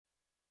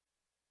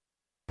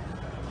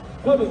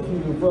Coming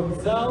to you from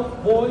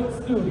South Point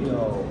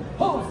Studio,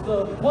 host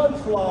of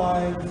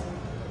Punchlines,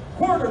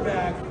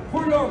 quarterback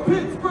for your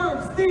Pittsburgh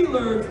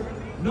Steelers,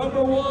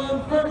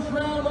 #1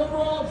 first-round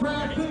overall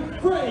draft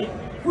pick,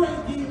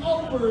 Frankie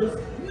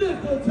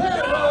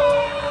Nicotero.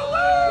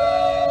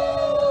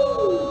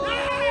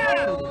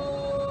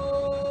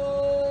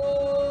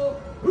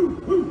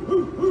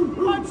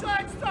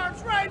 Punchline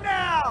starts right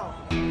now!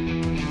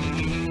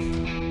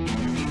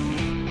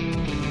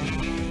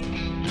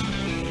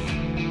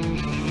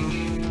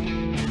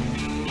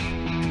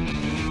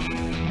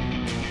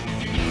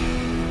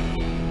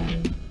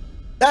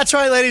 That's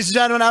right, ladies and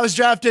gentlemen. I was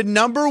drafted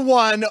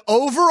 #1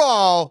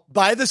 overall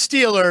by the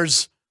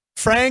Steelers.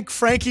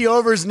 Frankie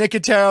Overs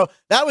Nicotero.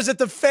 That was at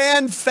the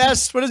Fan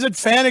Fest. What is it?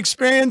 Fan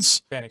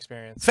Experience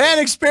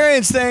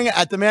thing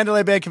at the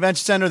Mandalay Bay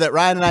Convention Center that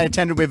Ryan and I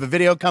attended. We have a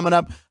video coming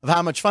up of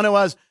how much fun it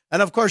was.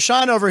 And of course,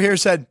 Sean over here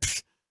said,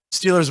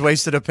 Steelers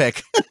wasted a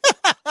pick.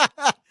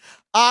 It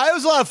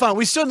was a lot of fun.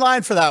 We stood in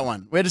line for that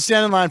one. We had to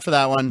stand in line for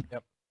that one.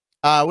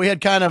 Yep. We had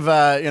kind of,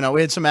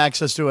 we had some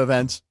access to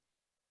events.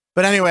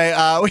 But anyway,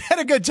 we had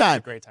a good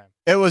time. Great time.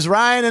 It was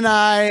Ryan and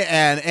I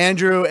and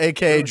Andrew,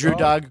 a.k.a. Drew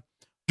Dog,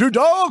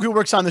 who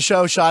works on the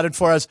show, shot it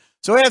for us.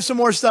 So we have some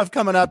more stuff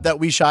coming up that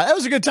we shot. It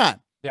was a good time.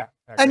 Yeah.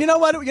 And you know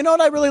what? You know what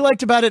I really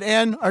liked about it,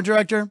 Ann, our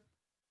director?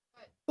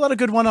 A lot of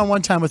good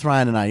one-on-one time with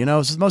Ryan and I. You know, it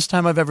was the most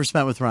time I've ever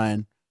spent with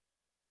Ryan.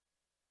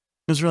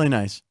 It was really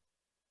nice.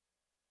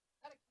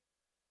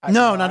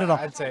 No, not at all.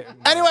 I'd say,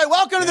 anyway,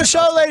 welcome to the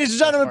show, ladies and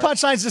gentlemen.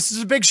 Punchlines. This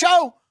is a big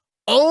show.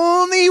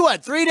 Only,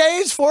 3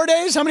 days, 4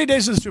 days? How many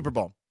days to the Super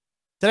Bowl?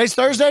 Today's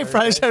Thursday,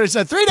 Friday, Saturday,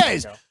 Sunday. 3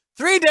 days.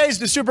 3 days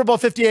to Super Bowl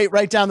 58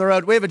 right down the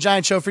road. We have a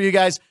giant show for you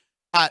guys.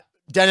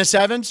 Dennis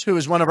Evans, who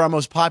is one of our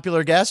most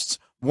popular guests,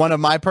 one of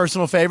my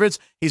personal favorites.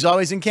 He's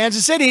always in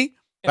Kansas City.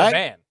 In a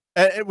van.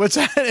 What's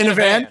that? In a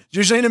van.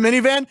 Usually in a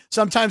minivan.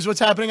 Sometimes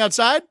what's happening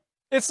outside?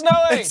 It's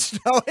snowing. It's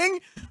snowing.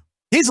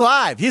 He's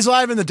live. He's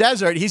live in the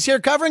desert. He's here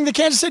covering the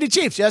Kansas City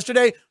Chiefs.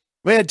 Yesterday,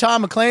 we had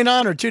Tom McClain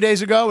on, or 2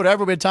 days ago,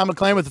 whatever. We had Tom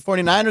McClain with the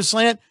 49ers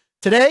slant.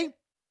 Today,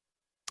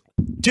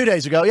 2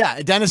 days ago,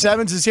 Dennis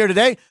Evans is here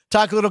today.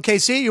 Talk a little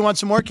KC. You want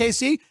some more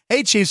KC?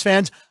 Hey, Chiefs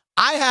fans.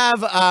 I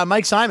have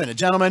Mike Simon, a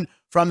gentleman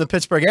from the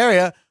Pittsburgh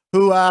area,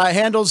 who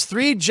handles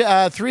three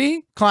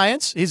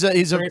clients. He's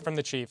three from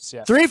the Chiefs,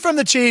 yes. 3 from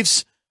the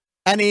Chiefs,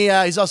 and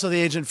he's also the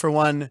agent for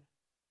one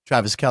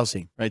Travis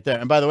Kelce right there.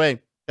 And by the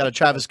way, got a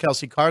Travis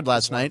Kelce card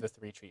last night. The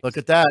 3 Chiefs. Look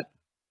at that.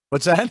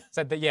 What's that?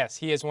 Said that, yes,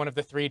 he is one of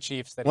the 3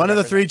 Chiefs. One of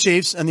the 3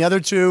 Chiefs, and the other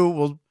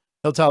 2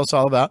 he'll tell us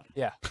all about.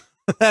 Yeah.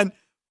 And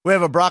we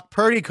have a Brock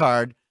Purdy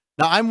card.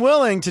 Now, I'm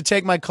willing to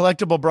take my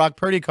collectible Brock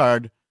Purdy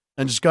card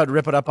and just go ahead and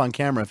rip it up on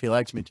camera if he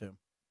likes me to.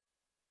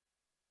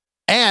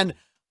 And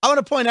I want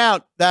to point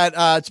out that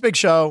it's a big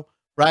show,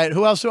 right?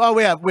 Who else? Oh,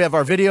 we have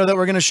our video that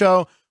we're going to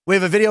show. We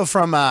have a video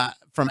from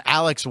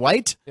Alex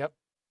White. Yep.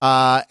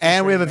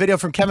 And we have a video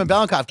from Kevin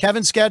Belenkoff.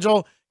 Kevin's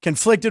schedule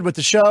conflicted with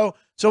the show.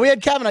 So we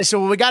had Kevin. I said,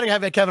 well, we got to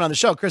have Kevin on the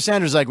show. Chris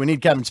Sanders is like, we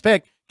need Kevin's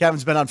pick.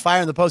 Kevin's been on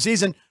fire in the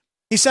postseason.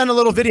 He sent a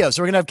little video.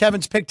 So we're going to have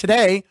Kevin's pick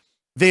today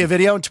via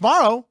video. And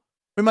tomorrow,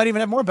 we might even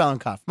have more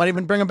Belenkoff. Might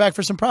even bring him back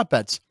for some prop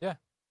bets. Yeah.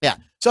 Yeah.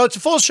 So it's a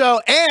full show.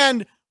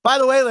 And by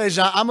the way, ladies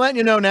and gentlemen, I'm letting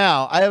you know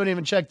now. I haven't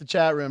even checked the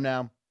chat room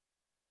now.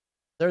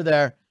 They're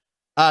there.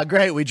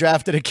 Great. We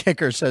drafted a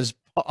kicker, says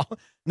Paul.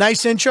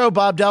 Nice intro.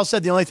 Bob Dell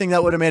said the only thing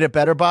that would have made it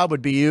better, Bob,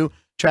 would be you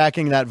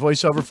tracking that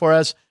voiceover for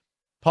us.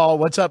 Paul,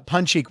 what's up,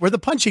 Punchy? We're the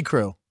Punchy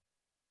Crew.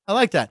 I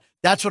like that.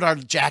 That's what our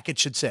jacket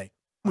should say.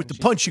 With the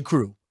Punchy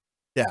Crew.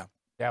 Yeah.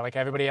 Yeah, like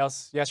everybody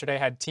else yesterday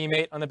had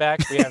teammate on the back.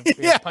 We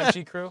have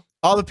Punchy Crew.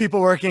 All the people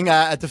working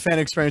at the Fan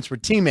Experience were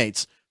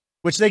teammates,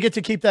 which they get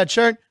to keep that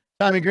shirt.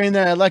 Tommy Green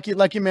there.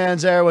 Lucky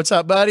Man's there. What's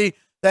up, buddy?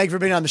 Thank you for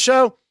being on the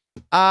show.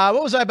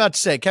 What was I about to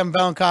say? Kevin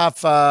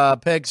Belenkoff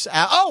picks.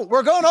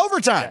 We're going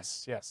overtime.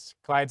 Yes.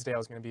 Clydesdale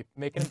is going to be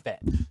making a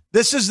bet.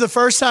 This is the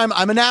first time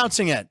I'm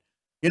announcing it.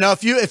 You know,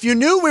 if you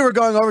knew we were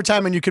going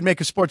overtime and you could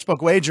make a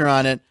sportsbook wager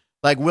on it,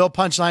 like will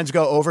Punchlines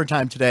go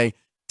overtime today?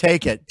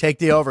 Take it. Take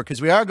the over,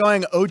 because we are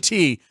going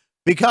OT,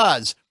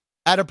 because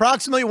at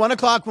approximately 1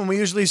 o'clock when we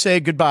usually say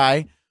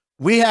goodbye,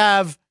 we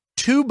have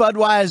 2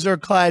 Budweiser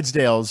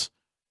Clydesdales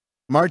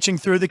marching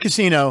through the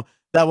casino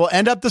that will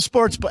end up at the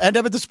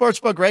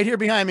sportsbook right here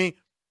behind me,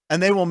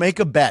 and they will make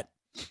a bet.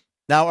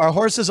 Now, our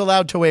horse is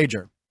allowed to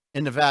wager.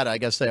 In Nevada, I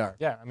guess they are.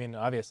 Yeah, I mean,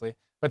 obviously.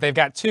 But they've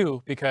got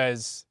 2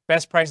 because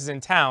best prices in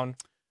town,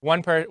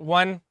 one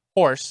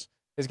horse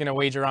is going to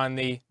wager on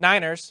the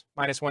Niners,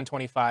 minus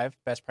 125,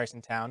 best price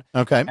in town.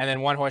 Okay. And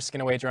then one horse is going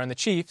to wager on the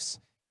Chiefs,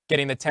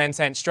 getting the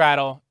 10-cent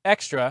straddle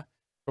extra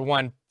for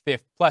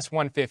plus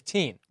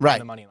 115 right. on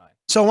the money line.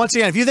 So once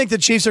again, if you think the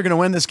Chiefs are going to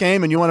win this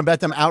game and you want to bet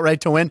them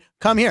outright to win,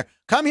 come here.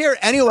 Come here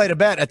anyway to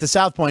bet at the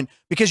South Point,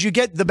 because you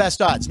get the best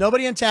odds.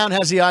 Nobody in town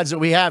has the odds that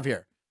we have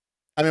here.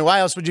 I mean, why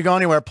else would you go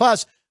anywhere?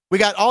 Plus, we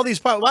got all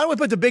these why don't we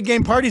put the big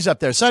game parties up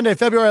there? Sunday,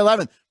 February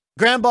 11th,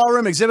 Grand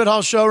Ballroom, Exhibit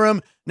Hall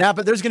Showroom,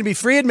 Napa. There's going to be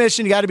free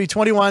admission. You got to be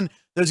 21.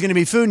 There's going to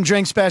be food and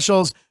drink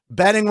specials,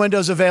 betting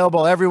windows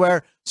available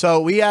everywhere. So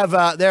we have,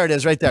 there it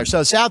is right there.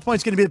 So South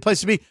Point's going to be the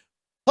place to be.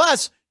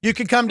 Plus, you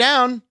could come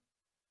down,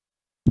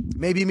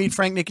 maybe meet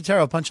Frank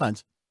Nicotero,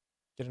 Punchlines.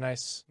 Get a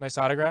nice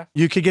autograph.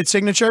 You could get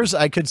signatures.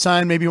 I could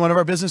sign maybe one of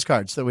our business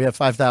cards that we have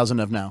 5,000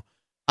 of now.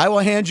 I will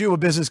hand you a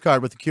business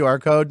card with the QR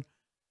code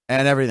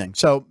and everything.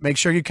 So make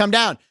sure you come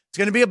down. It's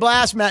going to be a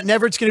blast. Matt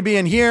Nevert's going to be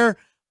in here.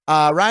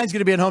 Ryan's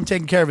going to be at home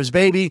taking care of his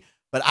baby.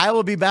 But I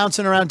will be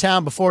bouncing around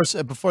town before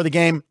the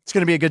game. It's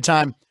going to be a good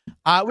time.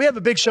 We have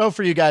a big show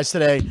for you guys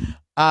today.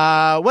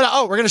 We're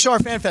going to show our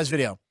FanFest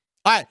video.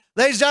 All right,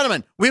 ladies and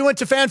gentlemen, we went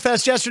to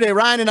FanFest yesterday.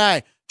 Ryan and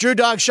I, Drew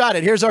Dog shot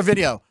it. Here's our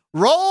video.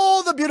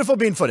 Roll the beautiful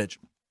bean footage.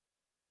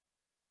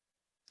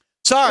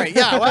 Sorry,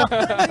 yeah. Well.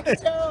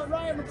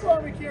 Ryan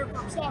McCormick here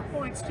from Soft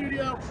Point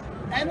Studio.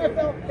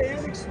 NFL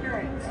fan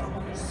experience.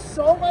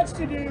 So much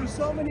to do,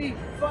 so many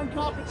fun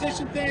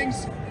competition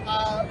things.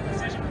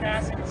 Precision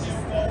passing,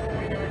 field goal.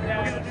 We're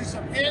going to do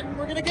some hitting.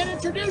 We're going to get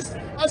introduced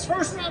as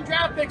first round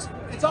draft picks.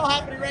 It's all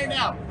happening right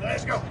now.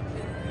 Let's go.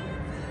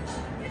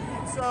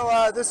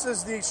 So this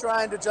is the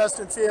shrine to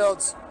Justin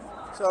Fields.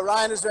 So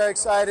Ryan is very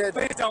excited.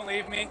 Please don't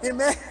leave me.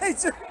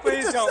 Please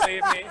don't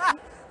leave me.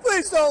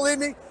 Please don't leave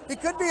me. He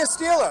could be a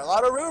Steeler. A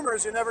lot of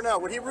rumors. You never know.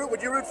 Would you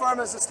root for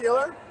him as a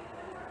Steeler?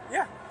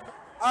 Yeah.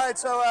 All right.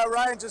 So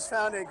Ryan just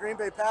found a Green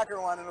Bay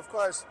Packer one, and of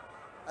course,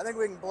 I think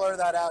we can blur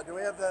that out. Do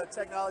we have the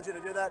technology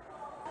to do that?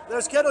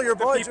 There's Kittle, your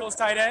boy. The people's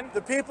tight end.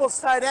 The people's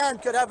tight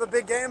end could have a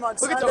big game on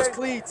Sunday. Look at those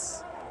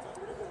cleats.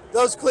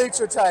 Those cleats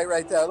are tight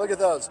right there. Look at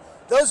those.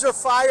 Those are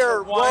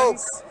fire rope.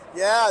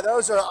 Yeah,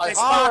 those are They hard.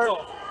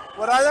 sparkle.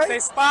 What are they? They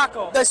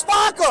sparkle. They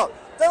sparkle.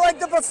 They're like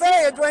the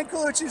buffet at Dwayne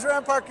Colucci's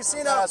Rampart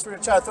Casino. So we're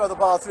going to try to throw the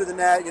ball through the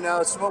net. You know,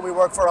 this is what we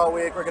work for all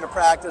week. We're going to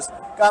practice.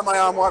 Got my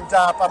arm warmed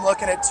up. I'm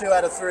looking at 2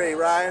 out of 3.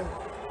 Ryan?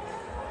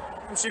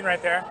 I'm shooting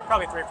right there.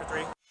 Probably 3 for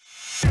 3.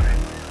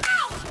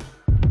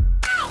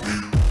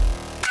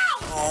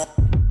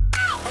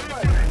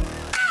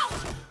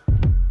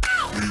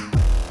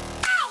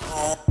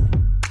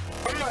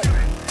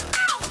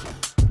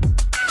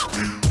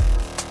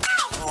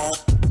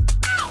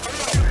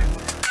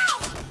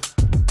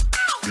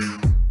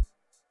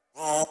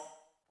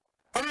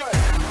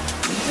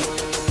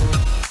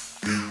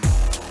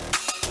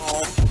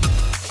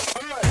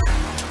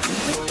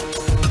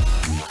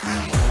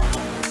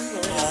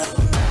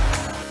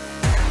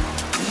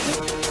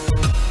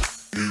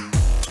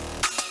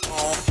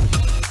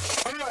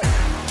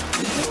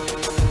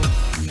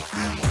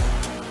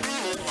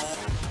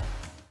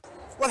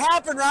 What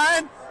happened,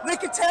 Ryan?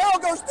 Nicotero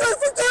goes 3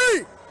 for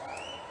 3.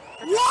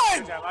 One.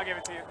 Good job. I'll give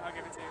it to you.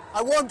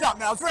 I warmed up.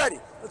 Now I was ready.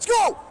 Let's go.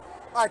 All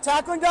right,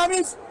 tackling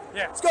dummies.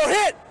 Yeah. Let's go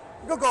hit.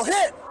 Go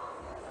hit.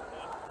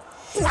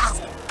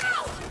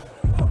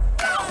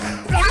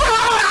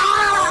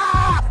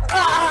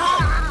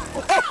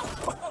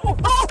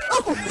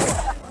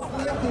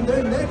 Selecting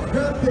their next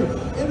draft pick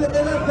in the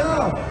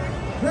NFL.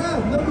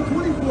 Draft number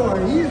 24.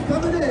 He is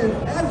coming in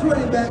as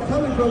running back,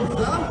 coming from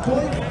South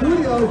Point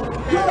Studios.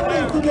 God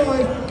makes the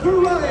noise for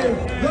Ryan,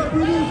 the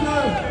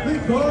producer,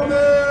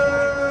 McCormick.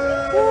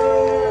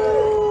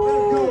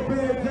 Let's go,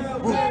 Bears out.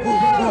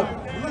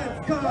 Let's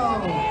go.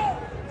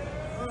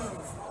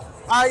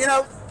 You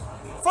know,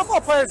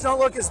 football players don't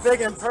look as big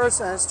in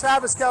person. It's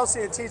Travis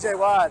Kelce and TJ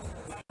Watt.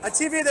 On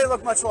TV, they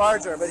look much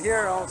larger, but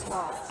here, all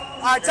small.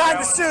 All right, time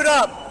to suit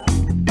up.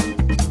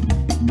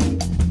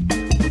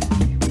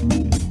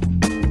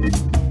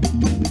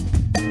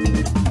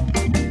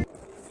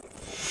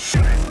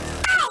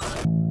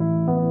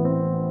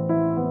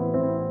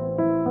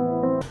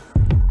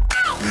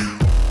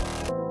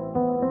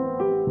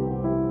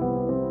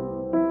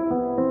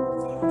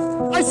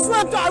 I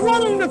slipped. I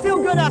wanted him to feel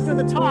good after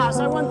the toss.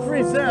 I went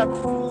 3-zip.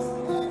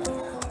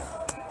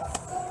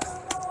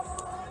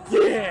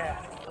 Yeah.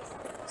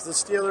 It's the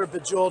Steeler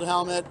bejeweled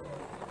helmet.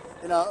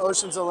 You know,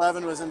 Ocean's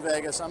 11 was in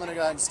Vegas. I'm going to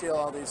go ahead and steal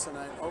all these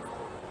tonight. Oh,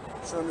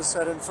 showing this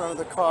head in front of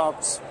the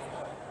cops.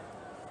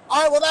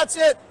 All right, well, that's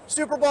it.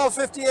 Super Bowl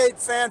 58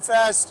 Fan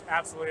Fest.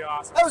 Absolutely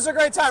awesome. That was a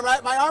great time,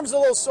 right? My arm's a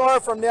little sore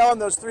from nailing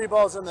those 3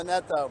 balls in the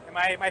net, though. And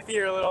my feet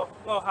are a little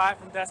hot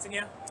from dusting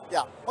you.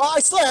 Yeah. Well,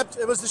 I slipped.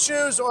 It was the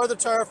shoes or the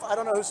turf. I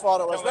don't know whose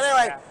fault it was. Don't But listen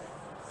anyway,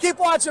 to keep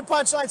watching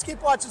Punchlines.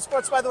 Keep watching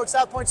Sports by the Book,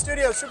 South Point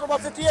Studios, Super Bowl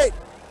 58,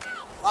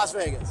 Las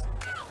Vegas.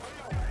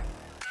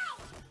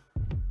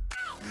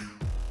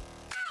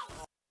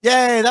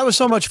 Yay, that was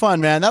so much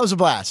fun, man. That was a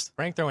blast.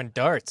 Frank throwing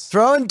darts.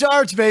 Throwing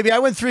darts, baby. I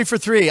went 3 for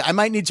 3. I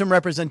might need some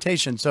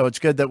representation, so it's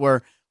good that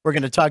we're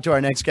going to talk to our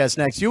next guest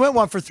next. You went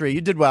 1 for 3.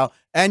 You did well,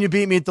 and you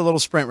beat me at the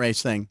little sprint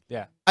race thing.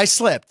 Yeah. I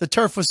slipped. The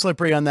turf was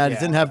slippery on that. Yeah. It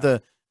didn't have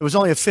the. It was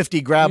only a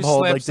 50 grab You hold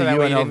slipped like so the that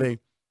way you UNLV.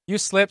 You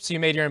slipped, so you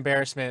made your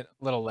embarrassment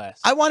a little less.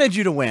 I wanted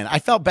you to win. I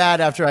felt bad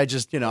after I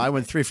just, I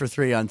went 3 for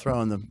 3 on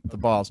throwing the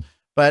balls.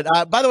 But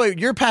by the way,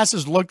 your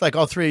passes looked like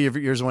all 3 of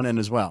yours went in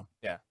as well.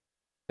 Yeah.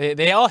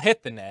 They all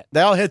hit the net.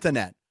 They all hit the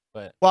net.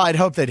 But well, I'd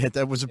hope they'd hit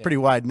that. It was a pretty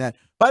wide net.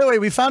 By the way,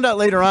 we found out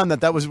later on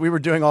that we were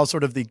doing all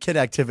sort of the kid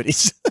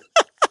activities.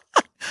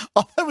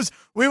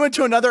 We went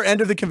to another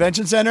end of the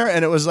convention center,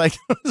 and it was like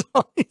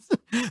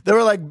there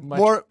were like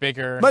much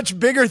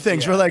bigger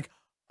things. Yeah. We're like,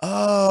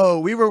 oh,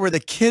 we were where the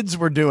kids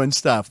were doing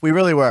stuff. We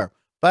really were.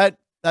 But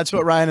That's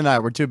what Ryan and I,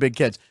 we're two big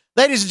kids.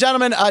 Ladies and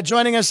gentlemen,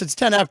 joining us, it's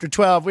 10 after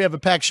 12. We have a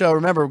packed show.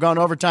 Remember, we're going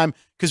overtime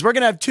because we're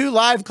going to have 2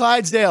 live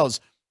Clydesdales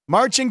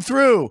marching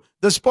through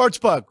the sports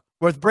book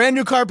with brand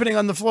new carpeting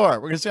on the floor.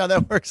 We're going to see how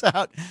that works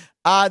out.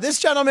 This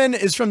gentleman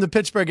is from the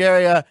Pittsburgh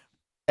area,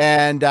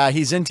 and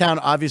he's in town,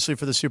 obviously,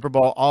 for the Super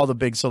Bowl. All the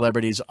big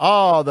celebrities,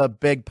 all the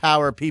big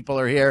power people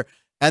are here.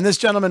 And this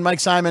gentleman, Mike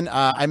Simon,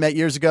 I met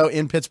years ago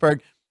in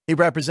Pittsburgh. He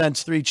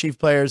represents 3 Chief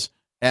players,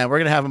 and we're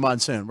going to have him on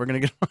soon. We're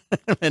going to get him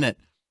in a minute.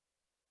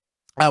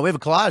 We have a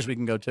collage we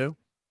can go to.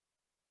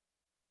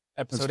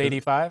 Episode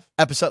 85.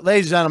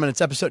 Ladies and gentlemen,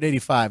 it's episode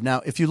 85.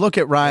 Now, if you look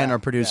at Ryan, our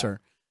producer.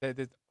 Yeah.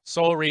 The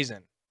sole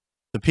reason.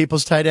 The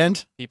People's tight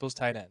end? People's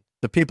tight end.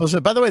 The People's.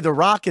 By the way, The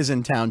Rock is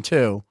in town,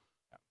 too.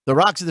 The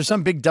Rock's, there's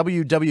some big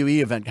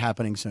WWE event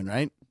happening soon,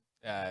 right?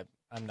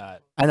 I'm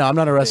not. I know, I'm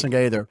not a wrestling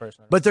guy either.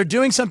 But they're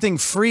doing something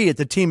free at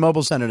the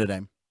T-Mobile Center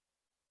today.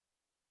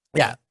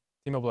 Yeah.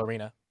 T-Mobile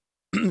Arena.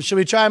 Should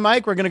we try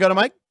Mike? We're going to go to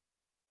Mike?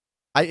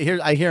 I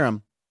hear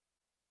him.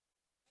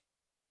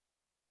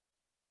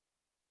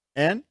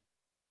 And?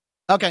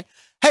 Okay.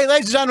 Hey,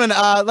 ladies and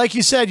gentlemen, like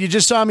you said, you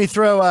just saw me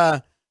throw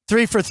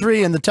 3 for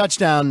 3 in the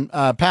touchdown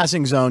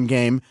passing zone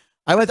game.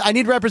 I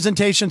need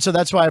representation, so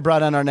that's why I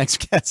brought on our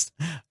next guest.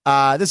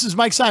 This is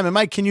Mike Simon.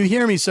 Mike, can you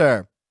hear me,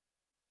 sir?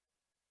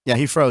 Yeah,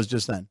 he froze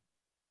just then.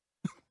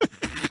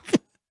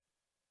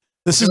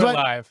 This is why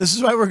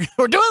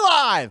we're doing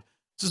live.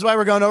 This is why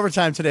we're going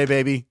overtime today,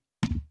 baby.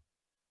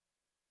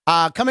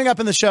 Coming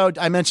up in the show,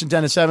 I mentioned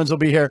Dennis Evans will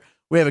be here.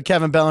 We have a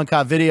Kevin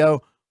Belenkov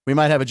video. We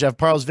might have a Jeff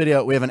Parles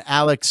video. We have an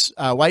Alex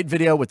White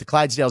video with the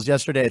Clydesdales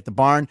yesterday at the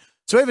barn.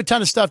 So we have a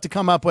ton of stuff to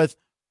come up with.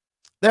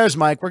 There's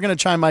Mike. We're going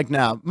to try Mike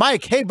now.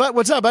 Mike, hey,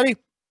 what's up, buddy?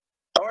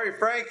 How are you,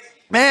 Frank?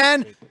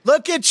 Man,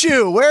 look at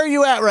you. Where are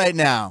you at right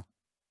now?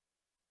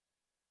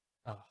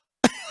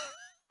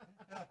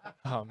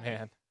 Oh,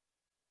 man.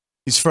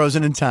 He's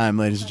frozen in time,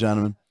 ladies and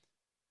gentlemen.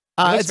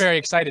 He was very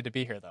excited to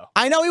be here, though.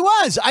 I know he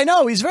was. I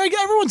know. He's very good.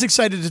 Everyone's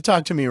excited to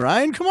talk to me,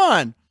 Ryan. Come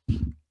on.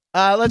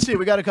 Let's see.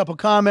 We got a couple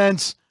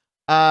comments.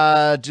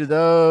 They're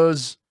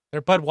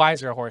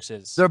Budweiser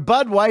horses. They're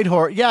Bud White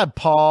horse. Yeah,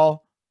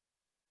 Paul.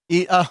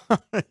 He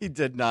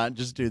did not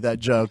just do that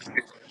joke.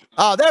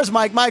 Oh, there's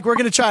Mike. Mike, we're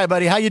going to try,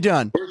 buddy. How you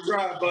doing? We're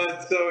trying,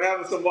 bud. So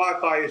having some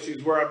Wi-Fi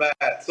issues where I'm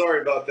at.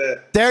 Sorry about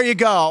that. There you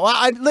go.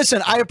 Well,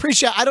 listen, I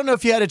appreciate. I don't know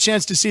if you had a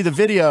chance to see the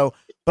video,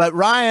 but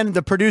Ryan,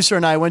 the producer,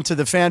 and I went to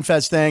the Fan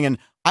Fest thing, and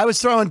I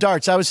was throwing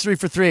darts. I was 3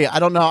 for 3. I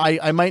don't know.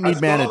 I might need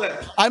management.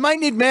 I might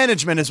need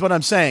management, is what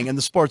I'm saying in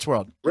the sports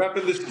world.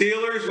 Repping the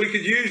Steelers, we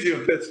could use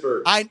you in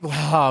Pittsburgh.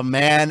 Oh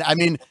man. I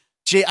mean,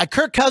 gee,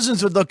 Kirk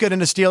Cousins would look good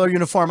in a Steeler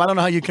uniform. I don't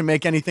know how you can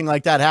make anything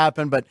like that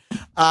happen, but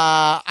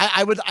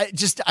I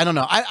don't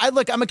know.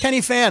 Look, I'm a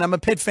Kenny fan. I'm a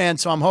Pitt fan,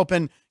 so I'm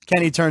hoping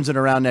Kenny turns it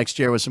around next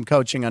year with some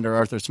coaching under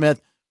Arthur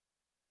Smith.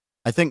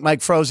 I think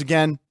Mike froze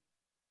again,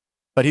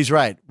 but he's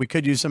right. We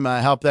could use some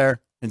help there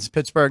in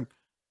Pittsburgh.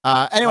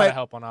 Anyway, a lot of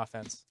help on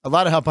offense. A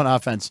lot of help on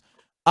offense.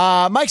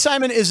 Mike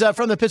Simon is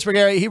from the Pittsburgh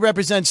area. He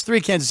represents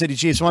 3 Kansas City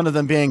Chiefs, one of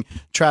them being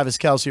Travis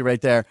Kelce right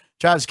there.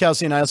 Travis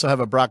Kelce, and I also have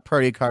a Brock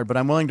Purdy card, but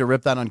I'm willing to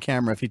rip that on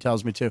camera if he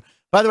tells me to.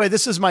 By the way,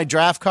 this is my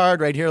draft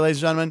card right here, ladies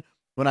and gentlemen.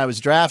 When I was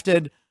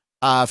drafted,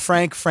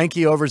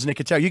 Frankie Overs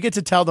Nicotero. You get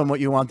to tell them what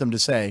you want them to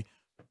say.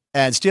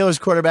 And Steelers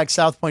quarterback,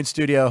 South Point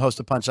Studio, host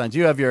of Punchlines.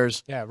 You have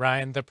yours. Yeah,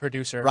 Ryan, the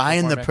producer.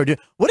 Ryan, the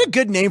producer. What a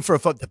good name for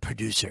the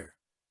producer.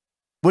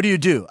 What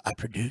do? I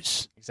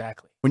produce.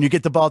 Exactly. When you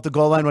get the ball at the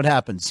goal line, what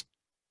happens?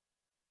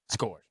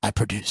 Score. I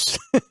produce.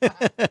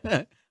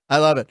 I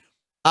love it.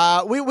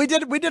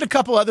 We did a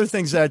couple other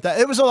things there.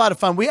 It was a lot of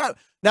fun.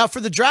 Now for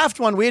the draft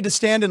one, we had to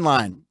stand in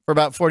line for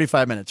about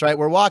 45 minutes, right?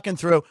 We're walking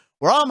through.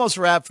 We're almost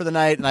wrapped for the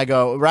night, and I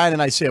go, Ryan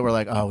and I see it. We're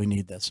like, oh, we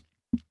need this.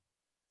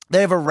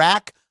 They have a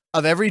rack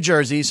of every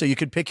jersey, so you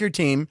could pick your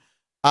team.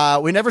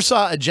 We never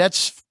saw a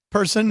Jets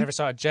person. Never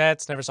saw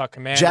Jets. Never saw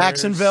Commanders.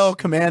 Jacksonville,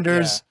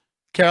 Commanders. Yeah.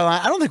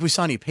 Carolina. I don't think we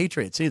saw any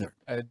Patriots either.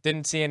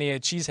 Didn't see any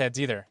Cheeseheads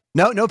either.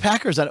 No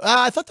Packers.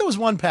 I thought there was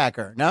one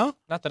Packer. No?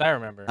 Not that I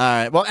remember. All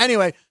right. Well,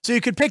 anyway, so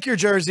you could pick your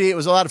jersey. It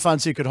was a lot of fun,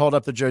 so you could hold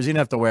up the jersey. You didn't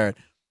have to wear it.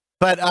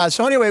 But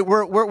so anyway,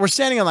 we're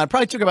standing in line.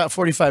 Probably took about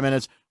 45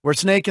 minutes. We're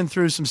snaking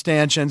through some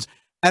stanchions.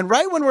 And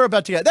right when we're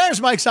about to get,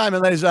 there's Mike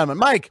Simon, ladies and gentlemen.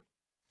 Mike.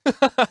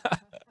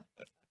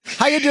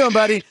 How you doing,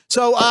 buddy?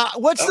 So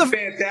what's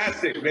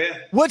fantastic, man.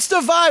 What's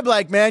the vibe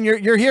like, man?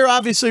 You're here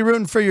obviously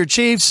rooting for your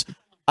Chiefs.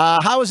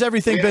 How has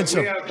everything been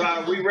so?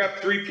 We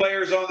rep 3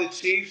 players on the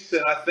Chiefs,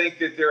 and I think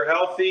that they're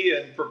healthy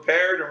and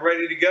prepared and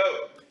ready to go.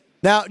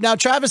 Now,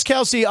 Travis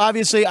Kelce,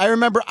 obviously, I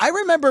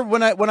remember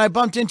when I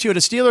bumped into you at a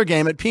Steeler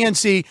game at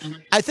PNC.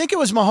 I think it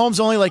was Mahomes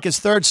only like his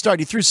 3rd start.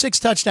 He threw 6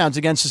 touchdowns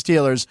against the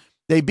Steelers.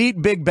 They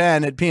beat Big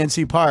Ben at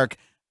PNC Park,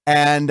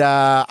 and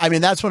I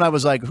mean that's when I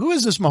was like, who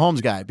is this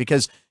Mahomes guy?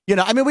 Because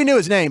we knew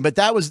his name, but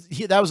that was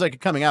like a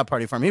coming out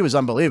party for him. He was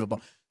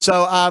unbelievable.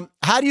 So,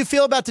 how do you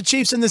feel about the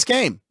Chiefs in this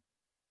game?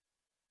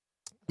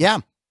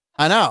 Yeah,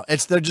 I know.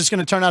 They're just going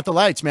to turn out the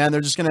lights, man.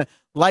 They're just going to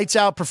lights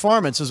out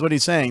performance is what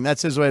he's saying.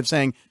 That's his way of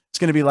saying it's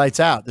going to be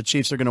lights out. The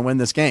Chiefs are going to win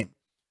this game.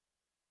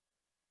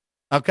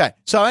 Okay.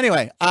 So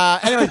anyway,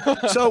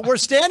 so we're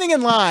standing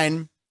in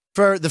line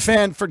for the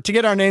fan to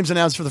get our names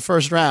announced for the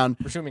first round.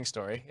 Resuming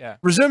story. Yeah.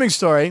 Resuming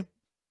story.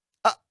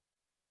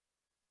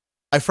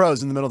 I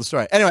froze in the middle of the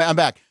story. Anyway, I'm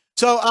back.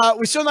 So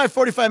we still have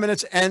 45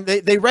 minutes, and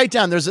they write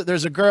down. There's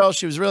a girl.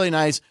 She was really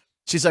nice.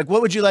 She's like,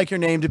 "What would you like your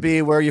name to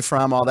be? Where are you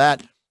from? All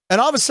that." And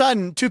all of a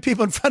sudden, two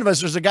people in front of us.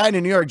 There's a guy in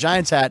a New York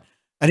Giants hat,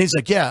 and he's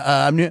like,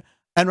 "Yeah, I'm new."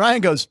 And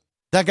Ryan goes,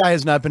 "That guy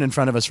has not been in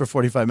front of us for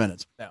 45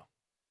 minutes." No.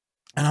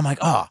 And I'm like,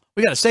 "Oh,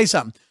 we got to say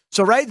something."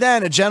 So right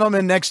then, a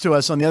gentleman next to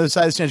us on the other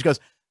side of the stage goes,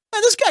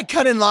 "Man, this guy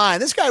cut in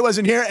line. This guy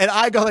wasn't here." And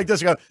I go like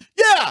this. I go,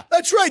 "Yeah,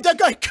 that's right. That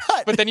guy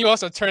cut." But then you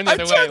also turn the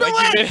other way.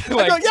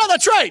 I go, "Yeah,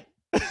 that's right."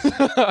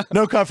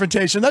 No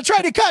confrontation. That's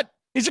right. He cut.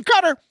 He's a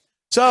cutter.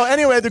 So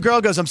anyway, the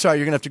girl goes, "I'm sorry,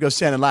 you're going to have to go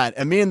stand in line."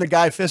 And me and the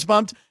guy fist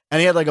bumped, and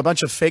he had like a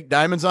bunch of fake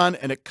diamonds on,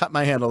 and it cut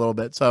my hand a little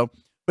bit. So,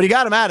 but he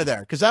got him out of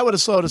there because that would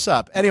have slowed us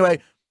up. Anyway,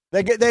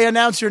 they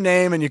announce your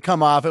name, and you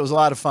come off. It was a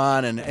lot of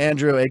fun. And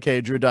Andrew,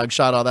 a.k.a. Drew Doug,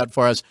 shot all that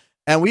for us.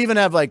 And we even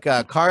have like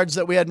cards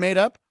that we had made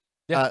up.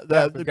 Yeah,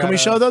 Can we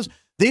show those?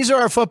 These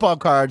are our football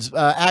cards,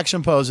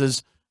 action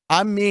poses.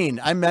 I'm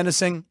mean. I'm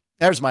menacing.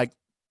 There's Mike.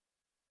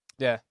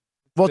 Yeah.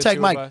 We'll take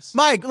Mike.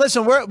 Mike,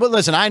 listen,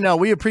 listen, I know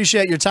we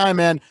appreciate your time,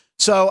 man.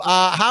 So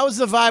how's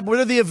the vibe? What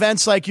are the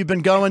events like you've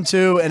been going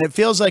to? And it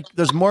feels like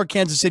there's more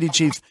Kansas City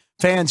Chiefs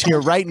fans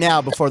here right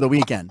now before the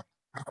weekend.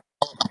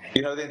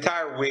 You know, the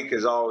entire week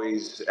is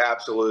always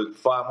absolute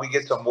fun. We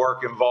get some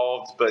work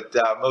involved, but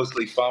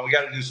mostly fun. We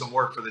got to do some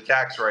work for the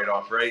tax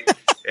write-off, right?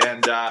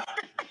 And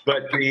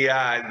but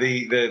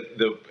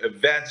the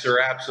events are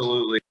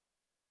absolutely.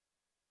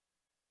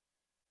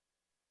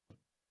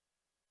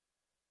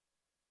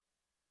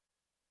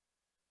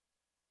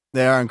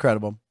 They are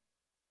incredible.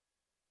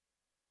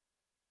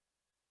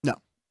 No.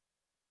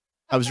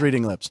 I was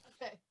reading lips.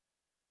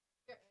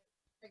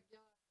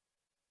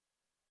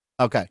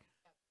 Okay.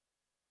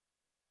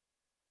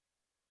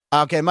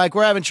 Okay, Mike,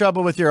 we're having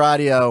trouble with your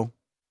audio.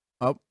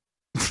 Oh.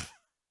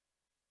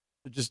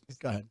 Just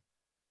go ahead.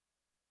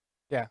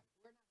 Yeah.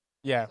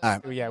 Yeah. All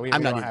right. Yeah, we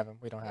I'm don't not have him.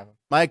 We don't have him.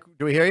 Mike,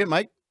 do we hear you,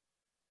 Mike?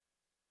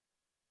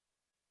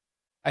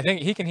 I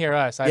think he can hear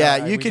us.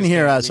 You can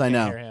hear us. I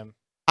know. Hear him.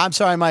 I'm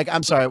sorry, Mike.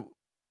 I'm sorry.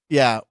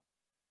 Yeah.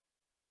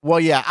 Well,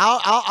 yeah.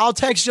 I'll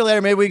text you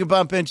later. Maybe we can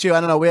bump into you. I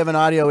don't know. We have an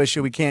audio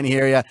issue. We can't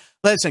hear you.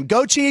 Listen,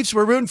 go Chiefs.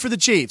 We're rooting for the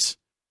Chiefs.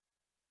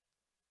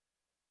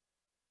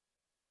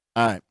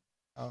 All right.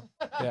 Oh,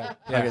 yeah.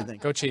 Okay,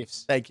 go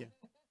Chiefs. Thank you.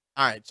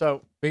 All right.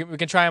 So we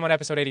can try him on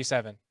episode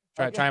 87.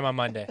 Try him on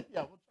Monday.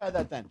 Yeah, we'll try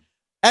that then.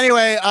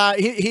 Anyway,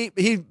 he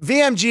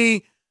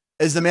VMG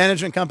is the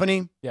management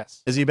company.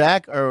 Yes. Is he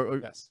back or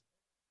yes?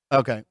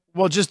 Okay.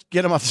 Well, just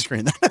get him off the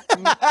screen.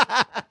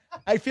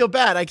 I feel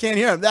bad. I can't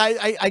hear him.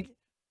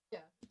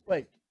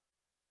 Wait.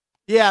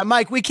 Yeah,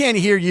 Mike, we can't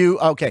hear you.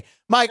 Okay.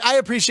 Mike, I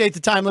appreciate the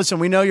time. Listen,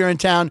 we know you're in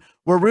town.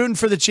 We're rooting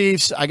for the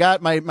Chiefs. I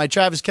got my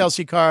Travis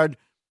Kelce card.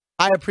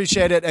 I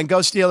appreciate it. And go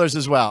Steelers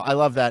as well. I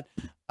love that.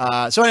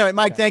 So anyway,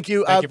 Mike, thank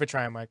you. Thank you for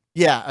trying, Mike.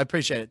 Yeah, I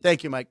appreciate it.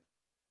 Thank you, Mike.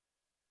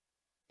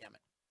 Damn it.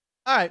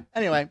 All right.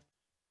 Anyway,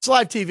 it's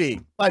live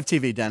TV. Live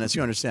TV, Dennis.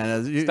 You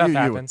understand. Stuff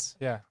happens.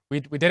 Yeah. We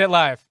did it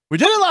live. We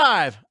did it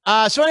live.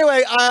 So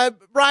anyway,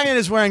 Ryan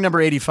is wearing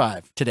number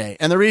 85 today.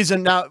 And the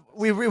reason now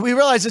we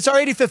realize it's our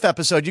 85th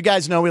episode. You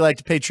guys know we like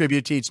to pay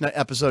tribute to each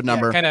episode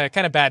number. Kind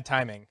of bad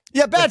timing.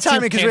 Yeah, bad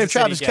timing because we have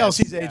Travis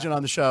Kelce's agent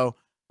on the show.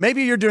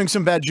 Maybe you're doing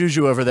some bad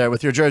juju over there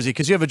with your jersey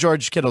because you have a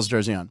George Kittle's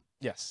jersey on.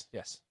 Yes.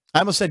 I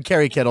almost said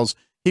Kerry Kittle's.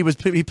 He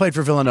played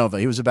for Villanova.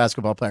 He was a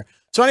basketball player.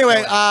 So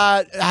anyway,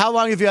 how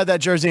long have you had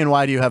that jersey, and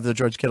why do you have the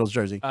George Kittle's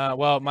jersey?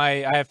 Well,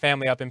 I have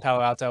family up in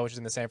Palo Alto, which is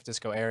in the San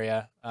Francisco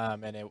area,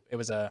 and it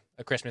was a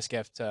Christmas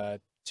gift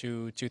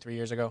 3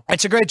 years ago.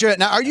 It's a great jersey.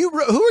 Now,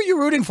 who are you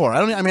rooting for?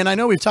 I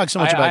know we've talked so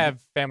much about. I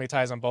have family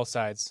ties on both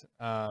sides.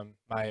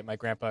 My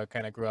grandpa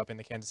kind of grew up in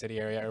the Kansas City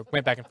area, or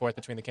went back and forth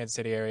between the Kansas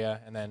City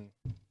area, and then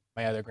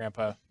my other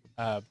grandpa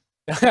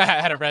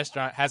has a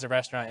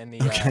restaurant in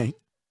the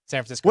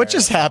San Francisco What area.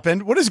 just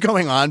happened? What is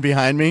going on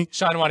behind me?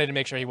 Sean wanted to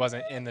make sure he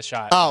wasn't in the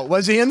shot. Oh,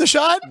 was he in the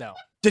shot? No.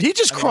 Did he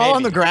just crawl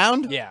on the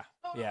ground? Yeah.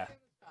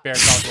 Bear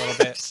crawled a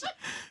little bit.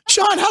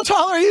 Sean, how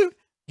tall are you?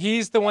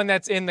 He's the one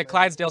that's in the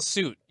Clydesdale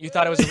suit. You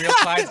thought it was a real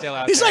Clydesdale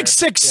out He's there. like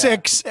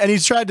 6'6", and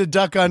he's tried to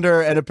duck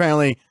under, and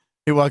apparently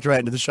he walked right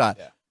into the shot.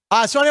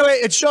 Yeah. So anyway,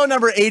 it's show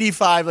number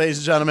 85, ladies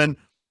and gentlemen.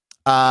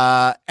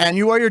 And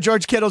you wore your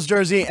George Kittle's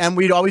jersey, and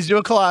we'd always do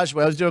a collage.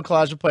 We always do a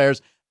collage of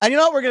players. And you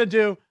know what we're going to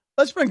do?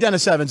 Let's bring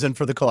Dennis Evans in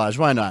for the collage.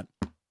 Why not?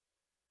 Perfect.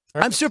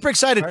 I'm super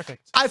excited.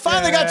 Perfect. I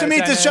finally got to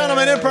meet this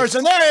gentleman in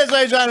person. There he is,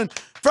 ladies and gentlemen,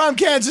 from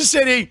Kansas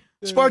City.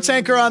 Sports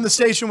anchor on the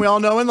station we all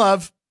know and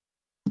love.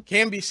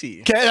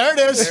 KMBC. Okay, there it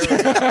is.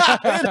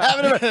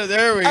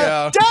 There we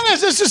go.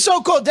 Dennis, this is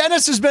so cool.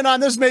 Dennis has been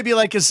on. This may be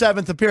like his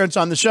 7th appearance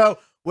on the show.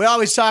 We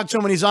always talk to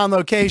him when he's on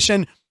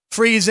location,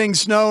 freezing,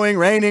 snowing,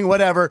 raining,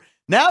 whatever.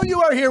 Now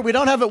you are here. We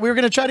don't have it. We were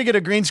going to try to get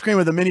a green screen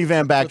with a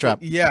minivan backdrop.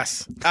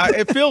 Yes.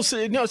 It feels,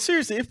 no,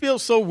 seriously, it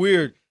feels so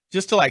weird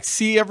just to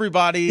see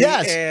everybody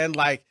and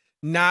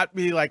not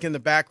be in the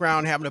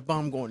background having a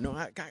bum going, no,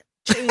 I got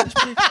change.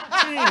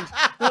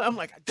 I'm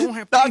like, I don't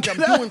have change. I'm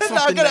doing something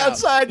Knock it now.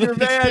 outside your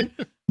van.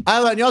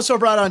 You also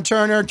brought on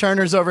Turner.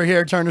 Turner's over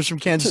here. Turner's from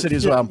Kansas City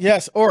as well.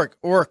 Yes,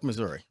 Oric,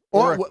 Missouri.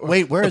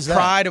 Wait, where is the that?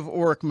 Pride of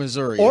Oric,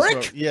 Missouri.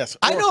 Oric? So, yes.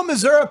 I know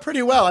Missouri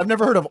pretty well. I've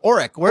never heard of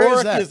Oric. Where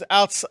is that? Oric is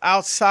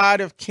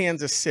outside of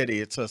Kansas City.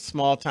 It's a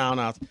small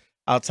town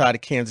outside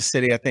of Kansas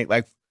City. I think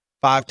like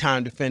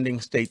 5-time defending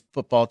state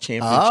football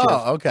championship.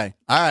 Oh, okay.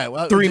 All right.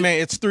 Well,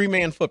 It's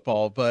 3-man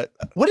football, but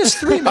what is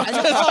 3-man?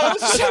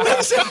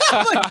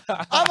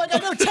 I'm like, I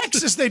know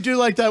Texas they do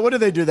like that. What do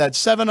they do? That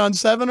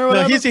 7-on-7 or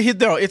whatever?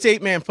 No, it's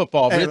 8-man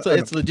football, but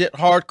it's legit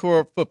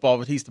hardcore football.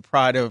 But he's the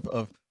pride of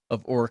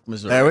Oric,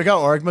 Missouri. There we go,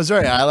 Oric,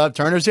 Missouri. I love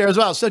Turner's here as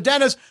well. So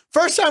Dennis,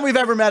 first time we've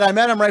ever met. I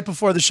met him right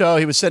before the show.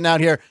 He was sitting out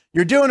here.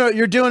 You're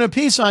doing a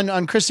piece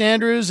on Chris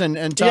Andrews and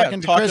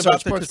talking to Chris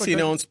about the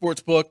casino and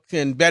sports book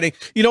and betting.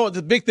 You know,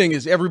 the big thing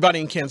is everybody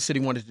in Kansas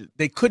City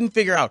they couldn't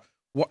figure out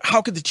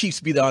how could the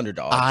Chiefs be the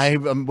underdog.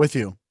 I'm with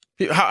you.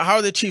 How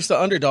are the Chiefs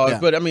the underdogs? Yeah.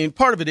 But I mean,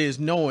 part of it is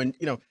knowing.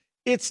 You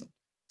know,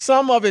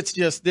 some of it's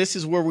just this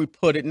is where we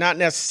put it, not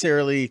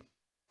necessarily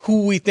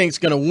who we think's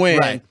going to win.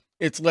 Right.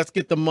 It's let's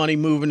get the money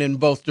moving in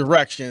both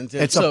directions.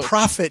 And it's a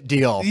profit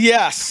deal.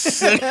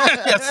 Yes,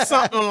 yes,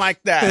 something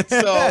like that.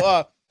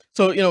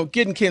 So you know,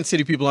 getting Kansas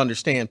City people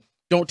understand.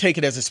 Don't take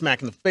it as a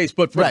smack in the face,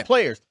 but for the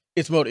players,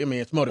 it's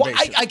motivation. Well,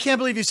 I can't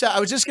believe you said. I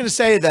was just going to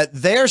say that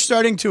they're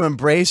starting to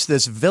embrace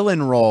this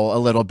villain role a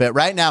little bit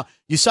right now.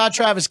 You saw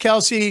Travis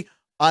Kelce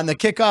on the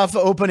kickoff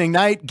opening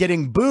night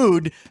getting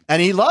booed,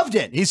 and he loved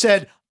it. He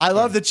said, "I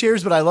love the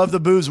cheers, but I love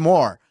the boos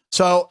more."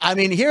 So I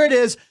mean, here it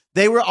is.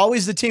 They were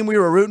always the team we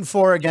were rooting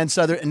for against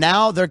other.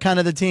 Now they're kind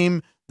of the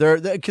team.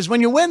 Because when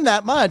you win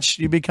that much,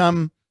 you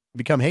become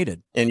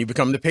hated, and you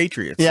become the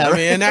Patriots. Yeah, I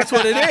mean, and that's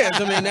what it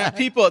is. I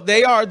mean,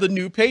 they are the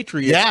new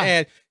Patriots. Yeah,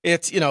 and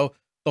it's the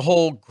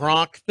whole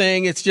Gronk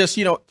thing. It's just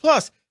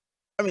plus,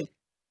 I mean,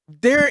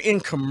 they're in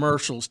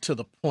commercials to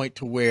the point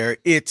to where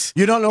you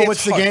don't know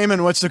what's the game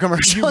and what's the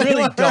commercial. You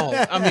really don't.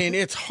 I mean,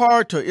 it's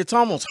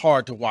almost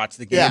hard to watch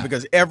the game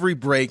because every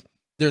break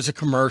there's a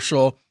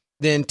commercial.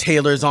 Then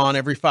Taylor's on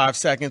every 5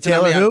 seconds.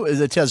 Taylor, who is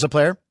it? As a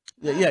player?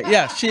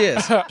 Yeah, she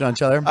is. John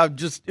Taylor.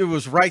 It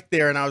was right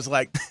there, and I was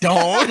like,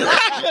 "Don't!"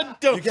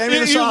 You gave me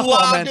the softball,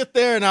 lobbed man. It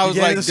there, and I was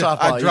like,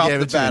 I dropped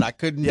the bat. I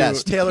couldn't.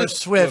 Yes, do it. Taylor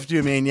Swift.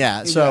 You mean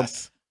So,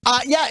 yes.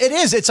 Yeah, it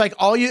is. It's like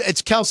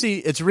it's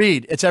Kelce, it's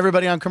Reed, it's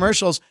everybody on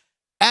commercials.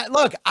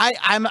 Look,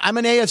 I'm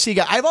an AFC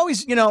guy. I've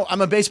always,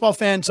 I'm a baseball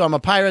fan, so I'm a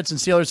Pirates and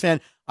Steelers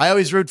fan. I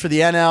always root for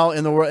the NL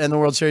in the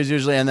World Series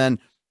usually, and then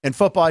in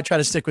football, I try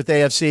to stick with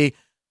AFC.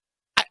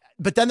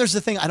 But then there's the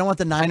thing. I don't want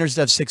the Niners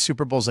to have 6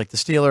 Super Bowls like the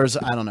Steelers.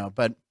 I don't know,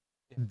 but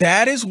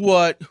that is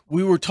what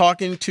we were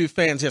talking to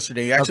fans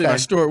yesterday. Actually,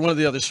 one of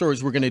the other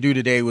stories we're going to do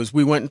today was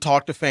we went and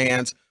talked to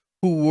fans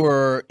who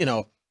were,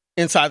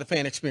 inside the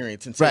fan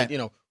experience and said,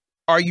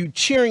 are you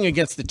cheering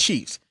against the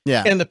Chiefs?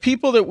 Yeah. And the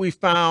people that we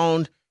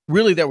found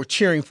really that were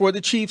cheering for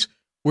the Chiefs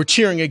were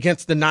cheering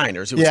against the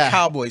Niners. It was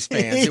Cowboys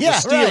fans. It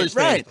was Steelers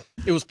fans.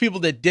 It was people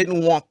that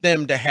didn't want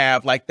them to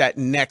have like that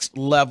next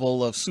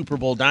level of Super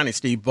Bowl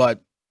dynasty, but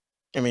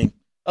I mean,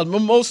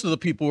 most of the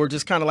people were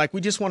just kind of like,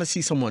 we just want to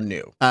see someone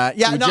new. Want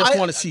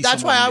to see.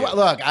 That's why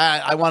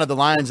I wanted the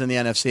Lions in the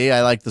NFC.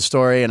 I liked the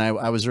story, and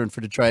I was rooting for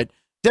Detroit.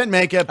 Didn't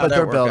make it, but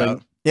they're building.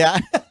 Out? Yeah.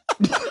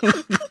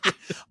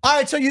 All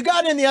right. So you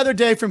got in the other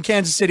day from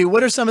Kansas City.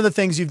 What are some of the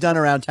things you've done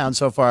around town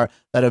so far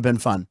that have been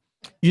fun?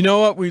 You know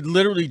what? We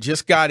literally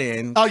just got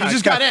in. Oh, you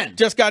just got in?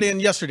 Just got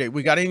in yesterday.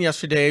 We got in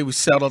yesterday. We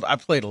settled. I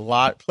played a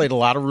lot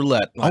of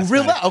roulette.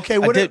 Roulette? Night. Okay.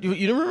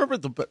 You remember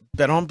the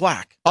bet on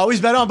black? Always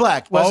bet on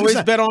black.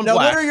 Always bet on black.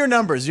 What are your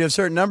numbers? You have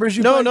certain numbers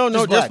you play?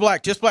 No,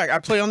 just black. I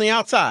play on the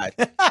outside.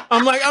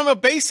 I'm a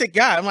basic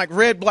guy. I'm like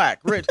red, black,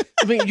 red.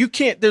 I mean, you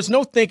can't, there's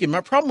no thinking.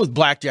 My problem with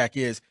blackjack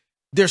is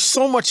there's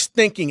so much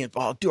thinking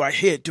involved. Do I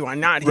hit? Do I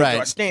not hit? Right.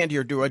 Do I stand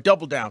here? Do I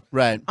double down?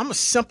 Right. I'm a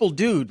simple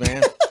dude,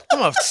 man.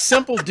 I'm a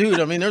simple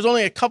dude. I mean, there's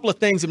only a couple of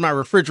things in my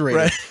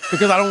refrigerator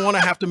because I don't want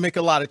to have to make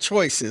a lot of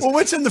choices. Well,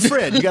 what's in the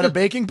fridge? You got a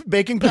baking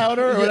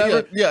powder or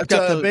whatever? Yeah, I've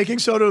got the baking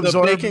soda to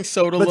absorb. Baking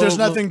soda, but there's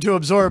nothing to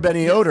absorb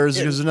any odors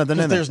because there's nothing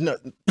in there.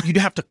 You'd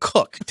have to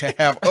cook to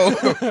have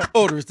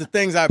odors. The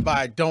things I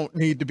buy don't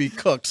need to be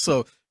cooked,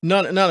 so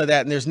none of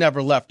that, and there's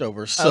never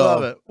leftovers. So. I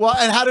love it. Well,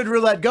 and how did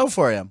roulette go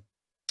for you?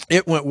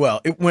 It went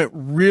well. It went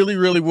really,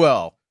 really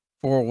well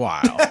for a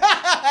while.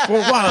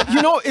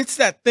 It's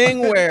that thing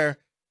where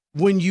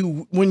when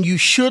you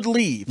should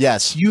leave.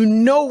 Yes. You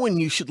know when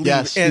you should leave.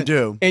 Yes, you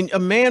do. And a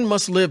man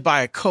must live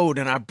by a code,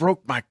 and I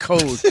broke my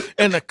code.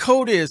 And the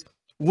code is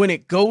when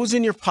it goes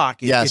in your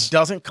pocket, it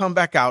doesn't come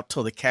back out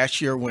till the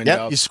cashier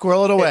window. Yep, you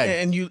squirrel it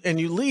away. And you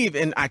leave,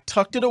 and I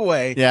tucked it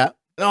away. Yeah.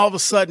 And all of a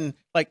sudden,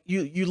 like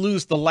you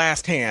lose the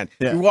last hand.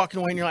 Yeah. You're walking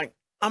away, and you're like,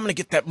 I'm going to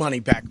get that money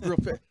back real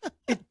quick.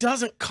 It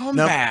doesn't come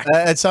back.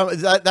 That's how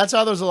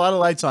there's a lot of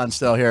lights on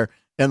still here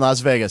in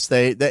Las Vegas.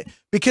 They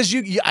because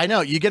I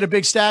know you get a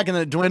big stack and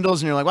then it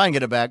dwindles and you're like, well, I can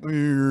get it back.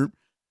 And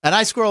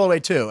I squirrel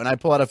away too. And I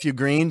pull out a few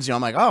greens.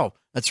 I'm like, oh,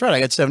 that's right. I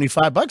got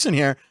 $75 in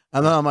here.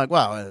 And then I'm like,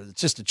 wow,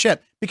 it's just a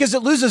chip because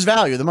it loses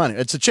value, the money.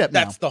 It's a chip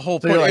now. That's the whole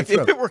So point. you're like,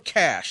 If it were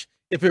cash,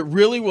 if it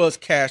really was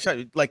cash,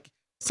 like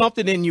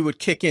something in you would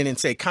kick in and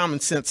say, common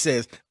sense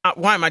says,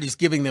 why am I just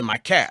giving them my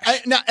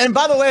cash? And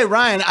by the way,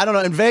 Ryan, I don't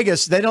know, in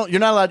Vegas, you're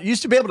not allowed, you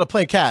used to be able to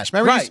play cash.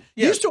 Remember, Right,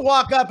 you used to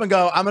walk up and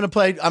go, I'm going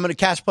to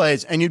cash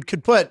plays, and you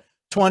could put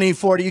 20,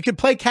 40, you could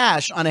play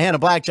cash on a hand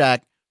of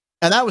blackjack,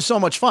 and that was so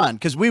much fun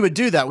because we would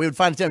do that. We would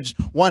find just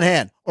one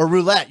hand, or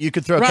roulette, you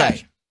could throw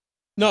cash.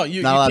 No,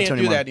 you can't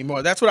do that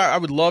anymore. That's what I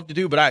would love to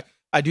do, but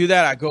I do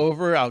that. I go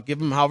over, I'll give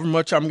them however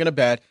much I'm going to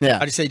bet. Yeah.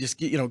 I just say,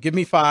 give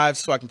me 5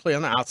 so I can play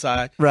on the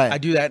outside. Right. I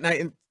do that,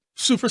 and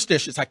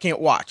superstitious. I can't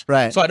watch.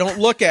 Right. So I don't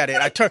look at it.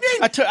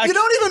 You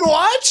don't even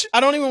watch? I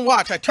don't even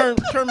watch. I turn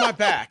my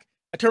back.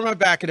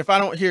 And if I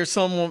don't hear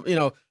someone,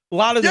 a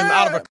lot of them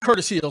out of a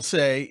courtesy will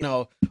say,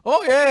 oh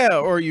yeah,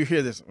 or you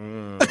hear this,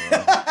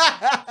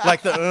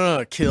 like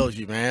the kills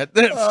you, man.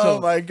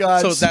 My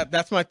God. So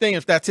that's my thing.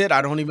 If that's it,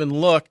 I don't even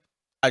look.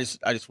 I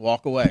just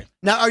walk away.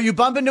 Now, are you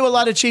bumping into a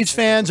lot of Chiefs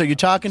fans? Are you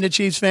talking to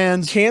Chiefs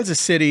fans? Kansas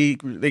City,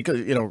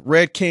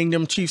 Red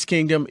Kingdom, Chiefs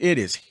Kingdom, it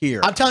is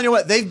here. I'm telling you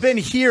what, they've been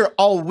here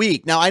all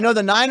week. Now, I know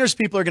the Niners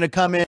people are going to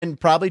come in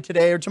probably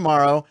today or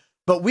tomorrow,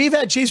 but we've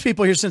had Chiefs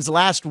people here since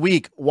last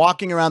week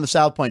walking around the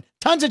South Point.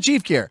 Tons of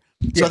Chief gear.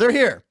 So they're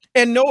here.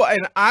 And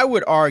I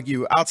would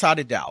argue outside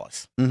of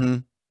Dallas,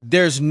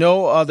 there's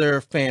no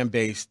other fan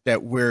base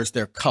that wears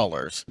their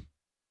colors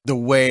the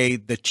way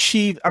the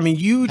Chiefs. I mean,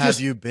 have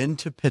you been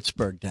to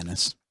Pittsburgh,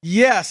 Dennis?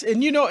 Yes,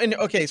 and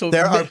okay, so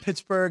there are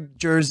Pittsburgh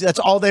jerseys. That's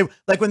all they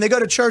like when they go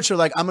to church. They're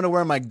like, I'm going to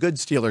wear my good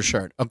Steelers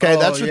shirt. Okay,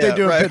 that's what they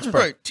do in Pittsburgh.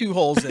 Right, 2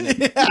 holes in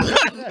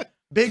it.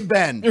 Big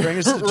Ben, bring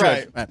us to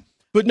church. Right.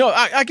 But no,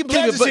 I can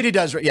believe Kansas City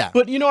does. Yeah,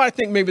 but I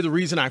think maybe the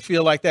reason I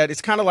feel like that,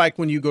 it's kind of like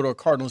when you go to a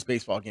Cardinals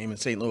baseball game in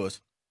St. Louis.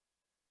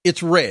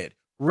 It's red.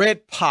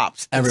 Red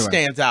pops and everywhere.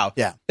 Stands out.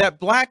 Yeah, that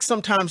black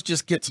sometimes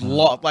just gets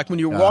lost. Like when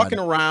you're walking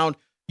around.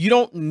 You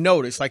don't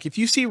notice, like if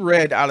you see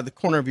red out of the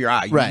corner of your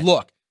eye, you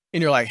look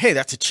and you're like, hey,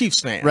 that's a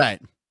Chiefs fan.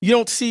 Right. You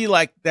don't see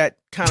like that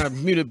kind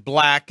of muted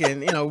black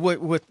and,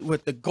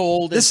 with the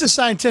gold. This is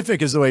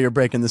scientific is the way you're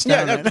breaking this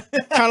down. Yeah,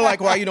 kind of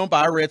like why you don't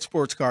buy a red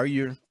sports car.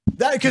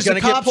 Because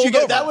the cops,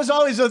 that was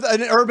always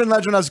an urban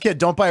legend when I was a kid.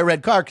 Don't buy a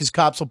red car because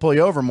cops will pull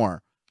you over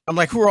more. I'm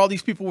like, who are all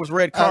these people with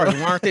red cars?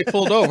 And why aren't they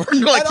pulled over?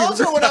 Like, and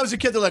also, when I was a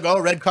kid, they're like, oh,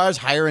 red cars,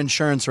 higher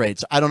insurance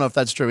rates. I don't know if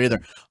that's true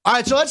either. All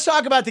right, so let's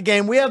talk about the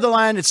game. We have the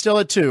line. It's still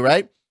at 2,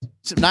 right?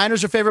 So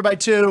Niners are favored by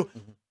 2.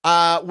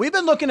 We've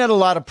been looking at a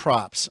lot of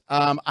props.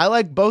 I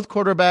like both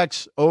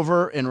quarterbacks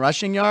over in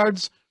rushing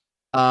yards.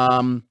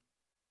 I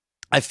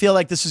feel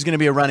like this is going to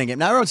be a running game.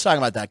 Now, everyone's talking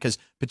about that because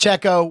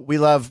Pacheco, we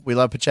love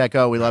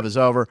Pacheco. We love his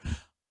over.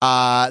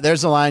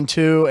 There's the line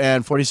 2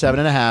 and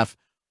 47.5.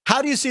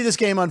 How do you see this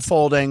game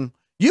unfolding?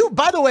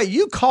 By the way,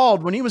 you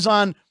called when he was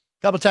on a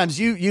couple of times.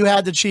 You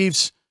had the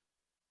Chiefs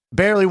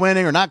barely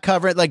winning or not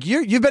covering. Like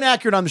you've been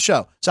accurate on the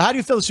show. So how do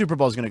you feel the Super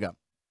Bowl is going to go?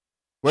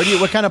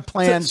 What kind of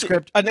plan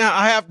script?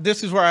 Now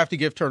this is where I have to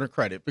give Turner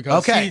credit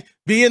because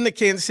being the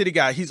Kansas City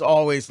guy, he's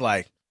always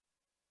like,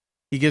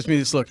 he gives me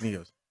this look and he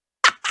goes,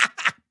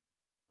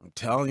 I'm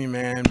telling you,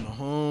 man,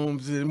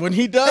 Mahomes. And when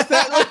he does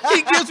that,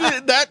 he gives me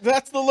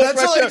that's the look.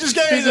 That's right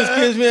there. He just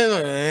gives me,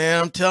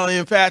 man, I'm telling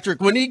you, Patrick.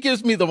 When he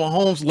gives me the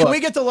Mahomes look, can we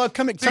get the look?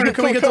 Can we get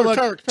the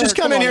look? Just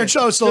come in here and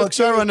show us the look,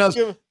 so everyone knows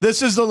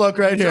this is the look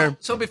right here.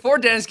 So before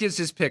Dennis gives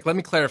his pick, let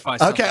me clarify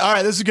something. Okay, all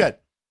right, this is good.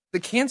 The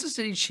Kansas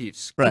City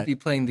Chiefs could be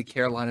playing the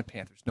Carolina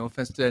Panthers. No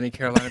offense to any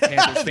Carolina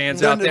Panthers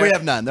fans out there. We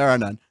have none. There are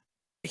none.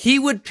 He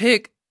would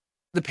pick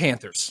the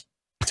Panthers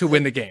to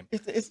win the game.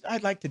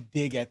 I'd like to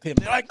dig at him.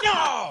 They're like,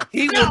 no,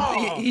 he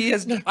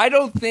has. I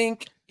don't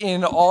think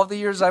in all the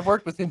years I've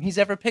worked with him, he's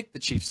ever picked the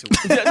Chiefs to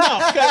win.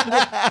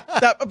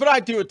 But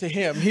I do it to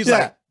him. He's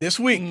like, this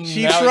week,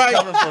 Chiefs right.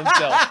 For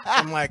himself.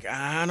 I'm like,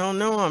 I don't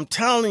know. I'm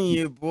telling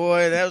you,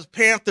 boy, those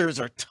Panthers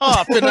are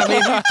tough. And I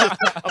mean,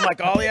 I'm like,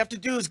 all you have to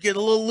do is get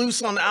a little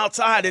loose on the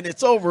outside, and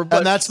it's over. But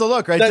and that's the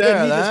look right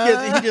there.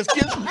 He just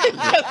gives me.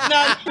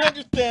 You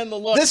understand the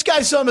look. This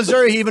guy's so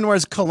Missouri. He even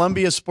wears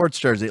Columbia sports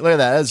jersey. Look at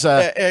that.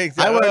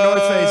 Exactly. I wear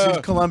North Face.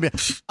 He's Columbia.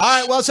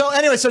 All right. Well, so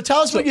anyway, so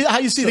tell us how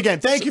you see the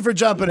game. Thank you for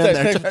jumping in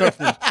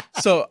there.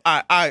 So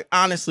I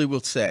honestly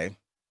will say,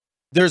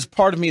 there's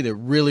part of me that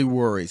really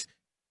worries.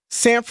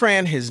 San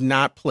Fran has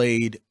not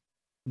played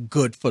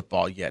good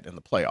football yet in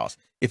the playoffs.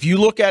 If you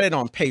look at it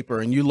on paper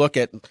and you look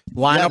at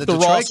line up the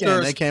rosters,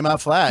 game, they came out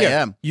flat.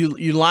 Yeah.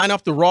 You line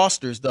up the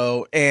rosters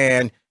though,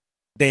 and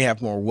they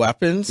have more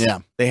weapons. Yeah.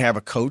 They have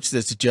a coach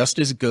that's just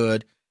as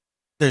good.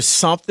 There's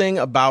something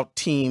about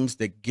teams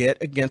that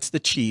get against the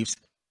Chiefs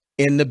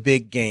in the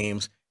big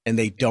games and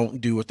they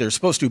don't do what they're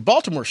supposed to.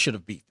 Baltimore should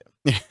have beat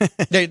them.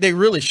 They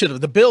really should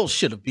have. The Bills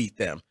should have beat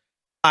them.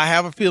 I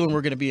have a feeling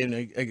we're going to be in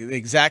the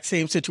exact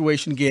same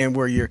situation again,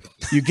 where you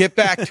get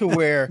back to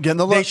where the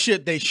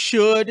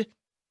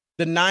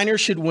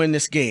Niners should win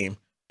this game,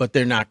 but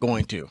they're not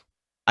going to.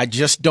 I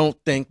just don't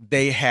think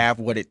they have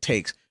what it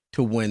takes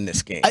to win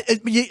this game.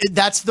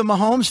 That's the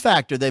Mahomes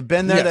factor. They've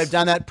been there. Yes. They've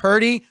done that.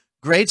 Purdy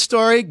great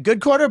story,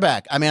 good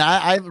quarterback. I mean,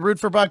 I root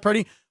for Brock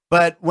Purdy,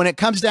 but when it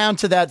comes down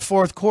to that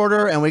fourth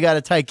quarter and we got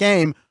a tight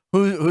game,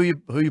 who you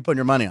putting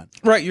your money on?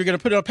 Right, you're going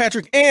to put it on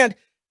Patrick. And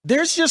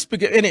there's just,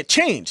 and it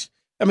changed.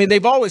 I mean,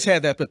 they've always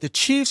had that, but the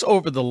Chiefs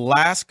over the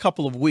last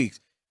couple of weeks,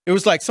 it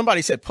was like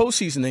somebody said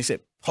postseason. They said,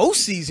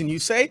 postseason, you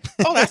say?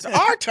 Oh, that's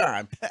our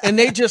time. And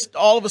they just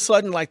all of a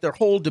sudden, like their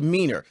whole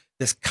demeanor,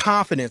 this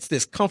confidence,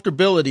 this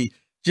comfortability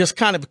just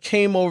kind of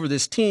came over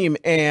this team,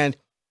 and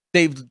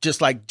they've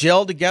just like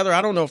gelled together.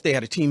 I don't know if they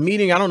had a team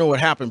meeting. I don't know what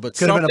happened, but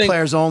could have been a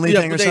players only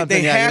thing or something.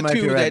 They had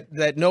to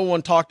that no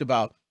one talked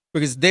about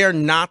because they're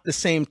not the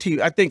same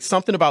team. I think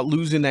something about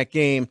losing that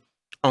game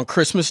on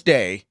Christmas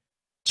Day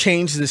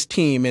changed this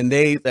team, and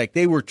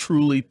they were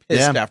truly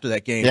pissed after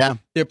that game. Yeah,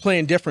 they're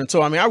playing different.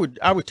 So I mean,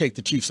 I would take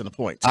the Chiefs in the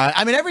points.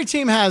 I mean, every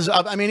team has.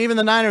 I mean, even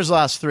the Niners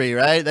lost 3,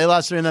 right? They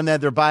lost 3, and then they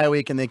had their bye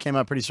week, and they came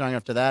out pretty strong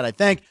after that, I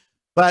think.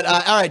 But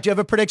all right, do you have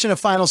a prediction of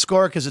final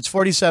score? Because it's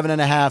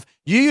 47.5.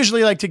 You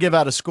usually like to give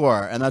out a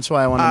score, and that's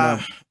why I want to know.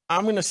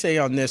 I'm going to say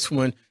on this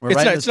one,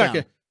 it's not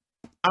good.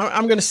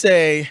 I'm going to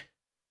say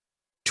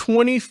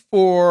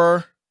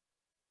 24-17.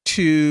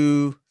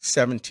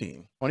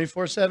 24-17.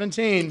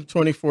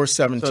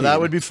 24-17. So that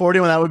would be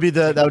 41. That would be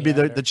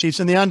the Chiefs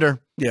in the under.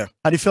 Yeah.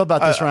 How do you feel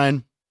about this,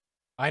 Ryan?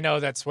 I know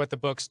that's what the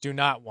books do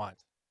not want.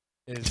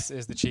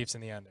 Is the Chiefs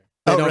in the under?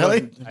 Oh,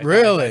 really?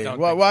 Really?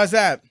 Why is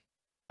that?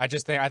 I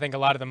think a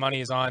lot of the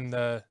money is on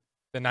the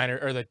Niner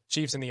or the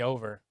Chiefs in the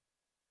over.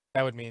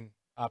 That would mean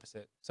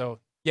opposite. So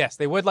yes,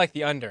 they would like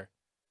the under.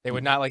 They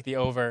would not like the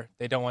over.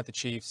 They don't want the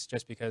Chiefs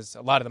just because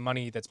a lot of the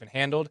money that's been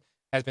handled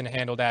has been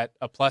handled at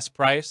a plus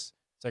price.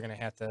 So they're going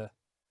to have to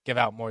give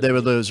out more. They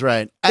would lose,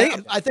 right?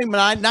 I think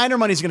Niner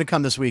money is going to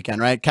come this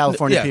weekend, right?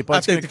 California people.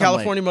 I think the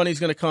California money is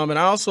going to come, and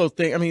I also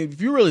think, I mean,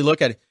 if you really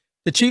look at it,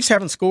 the Chiefs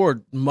haven't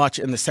scored much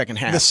in the second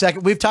half.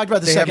 We've talked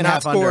about the second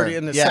half. Scored under.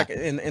 in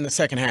the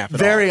second half.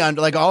 Very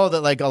under, like a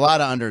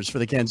lot of unders for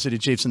the Kansas City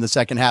Chiefs in the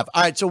second half.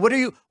 All right, so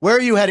where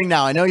are you heading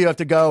now? I know you have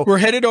to go. We're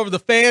headed over the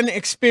fan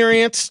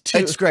experience.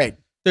 It's great.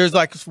 There's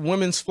like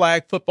women's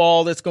flag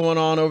football that's going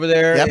on over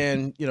there,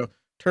 and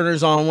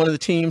Turner's on one of the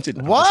teams.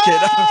 What?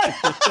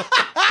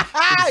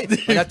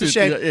 Not to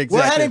shake. Exactly.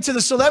 We're heading to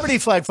the celebrity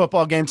flag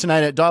football game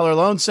tonight at Dollar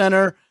Loan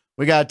Center.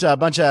 We got a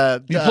bunch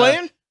of. You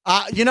playing?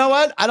 You know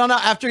what? I don't know.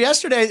 After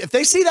yesterday, if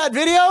they see that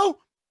video,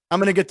 I'm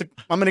gonna get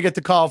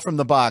the call from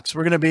the box.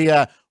 We're gonna be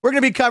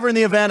covering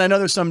the event. I know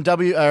there's some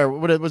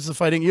what's the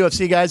fighting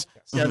UFC guys?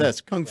 Yes. Yeah,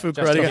 that's Kung Fu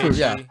Karate.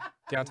 Yeah.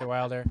 Deontay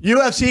Wilder.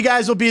 UFC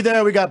guys will be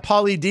there. We got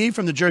Paulie D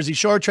from the Jersey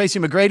Shore. Tracy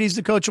McGrady's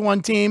the coach of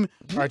one team.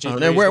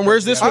 RG3.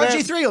 Where's this one?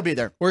 RG3 will be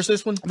there. Where's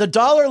this one? The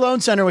Dollar Loan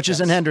Center, which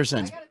is in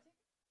Henderson.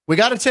 We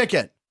got a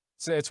ticket.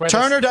 It's where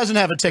Turner doesn't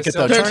have a ticket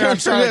though. Turner.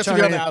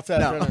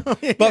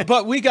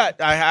 But we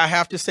got. I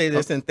have to say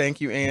this, and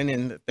thank you, Ann,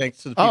 and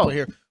thanks to the people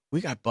here.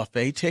 We got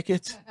buffet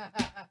tickets.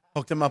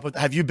 Hooked them up with.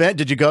 Have you been?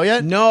 Did you go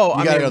yet? No,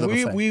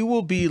 we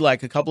will be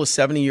like a couple of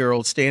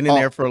 70-year-olds standing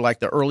there for like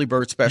the early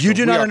bird special. You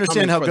do not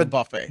understand how good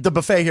the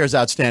buffet here is.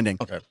 Outstanding.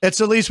 Okay, it's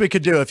the least we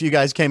could do if you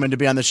guys came in to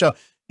be on the show.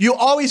 You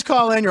always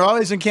call in. You're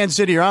always in Kansas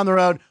City. You're on the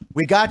road.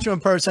 We got you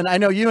in person. I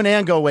know you and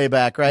Ann go way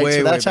back, right?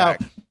 So that's way how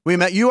back. We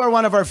met. You are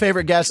one of our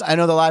favorite guests. I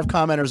know the live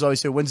commenters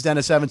always say, when's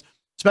Dennis Evans?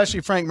 Especially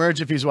Frank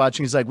Merge, if he's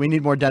watching. He's like, we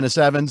need more Dennis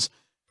Evans.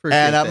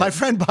 And my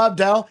friend Bob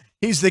Dell,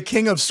 he's the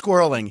king of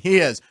squirreling. He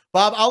is.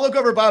 Bob, I'll look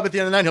over Bob at the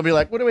end of the night. He'll be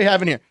like, what do we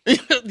have in here?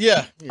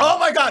 Yeah. Oh,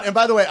 my God. And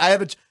by the way, I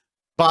have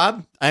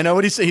Bob, I know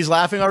what he's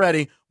laughing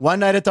already. One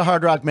night at the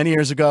Hard Rock many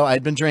years ago, I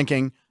had been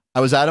drinking.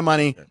 I was out of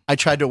money. I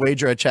tried to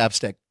wager a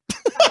chapstick.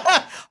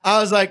 I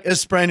was like,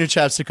 it's brand new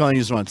chapstick. Only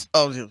used once.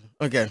 Oh,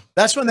 okay.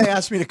 That's when they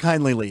asked me to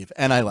kindly leave,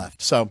 and I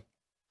left. So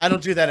I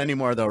don't do that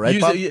anymore, though,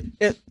 right, Bob?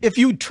 If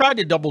you tried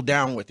to double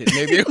down with it,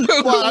 maybe it would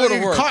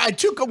have worked. I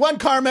took one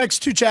Carmex,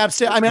 2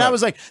 chapstick. I mean, I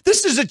was like,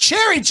 this is a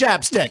cherry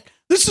chapstick.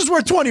 This is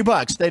worth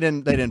 $20. They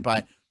didn't buy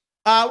it.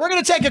 We're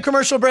going to take a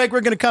commercial break.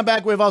 We're going to come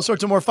back. We have all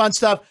sorts of more fun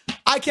stuff.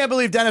 I can't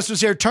believe Dennis was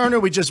here.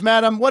 Turner, we just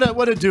met him.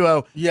 What a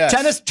duo.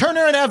 Yes.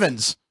 Turner and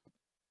Evans.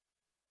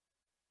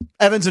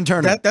 Evans and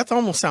Turner. That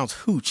almost sounds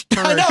hooch.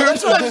 Turner. I know,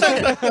 that's what I'm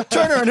saying.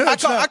 Turner and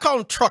hooch. I call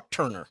him Truck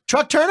Turner.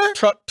 Truck Turner?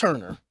 Truck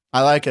Turner.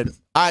 I like it.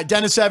 All right,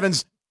 Dennis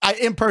Evans,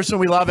 in person,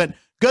 we love it.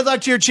 Good luck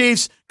to your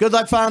Chiefs. Good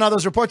luck filing all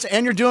those reports.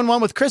 And you're doing one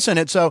with Chris in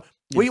it. So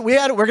we're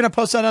going to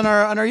post that on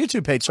our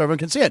YouTube page so everyone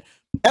can see it.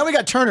 And we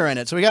got Turner in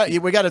it. So we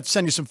got to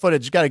send you some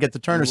footage. You got to get the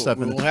Turner stuff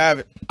in it. We'll have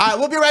it. All right,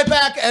 we'll be right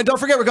back. And don't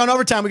forget, we're going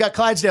overtime. We got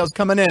Clydesdale's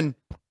coming in.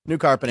 New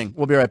carpeting.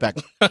 We'll be right back.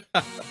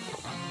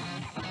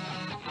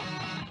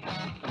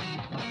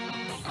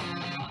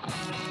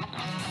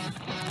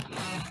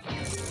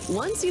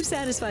 Once you've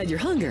satisfied your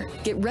hunger,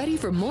 get ready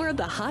for more of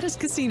the hottest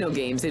casino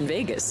games in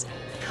Vegas.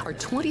 Our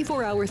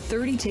 24-hour,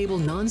 30-table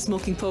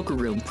non-smoking poker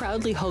room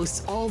proudly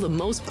hosts all the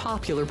most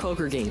popular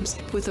poker games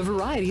with a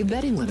variety of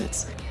betting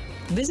limits.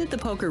 Visit the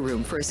poker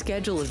room for a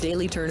schedule of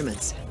daily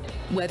tournaments.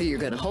 Whether you're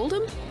going to hold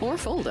 'em or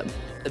fold 'em,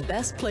 the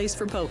best place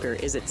for poker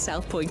is at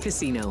South Point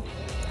Casino.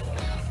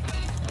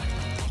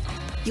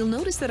 You'll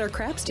notice that our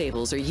craps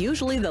tables are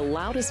usually the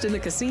loudest in the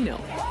casino.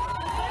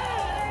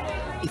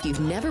 If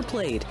you've never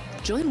played,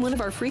 join one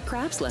of our free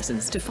craps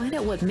lessons to find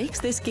out what makes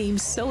this game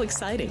so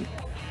exciting.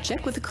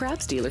 Check with the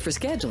craps dealer for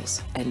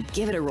schedules and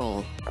give it a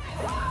roll.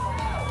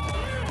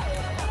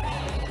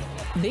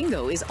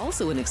 Bingo is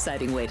also an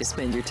exciting way to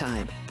spend your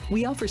time.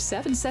 We offer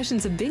 7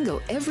 sessions of bingo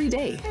every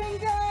day.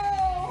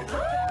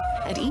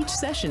 And each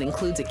session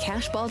includes a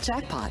cash ball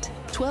jackpot,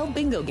 12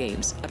 bingo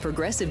games, a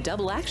progressive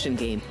double action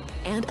game,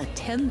 and a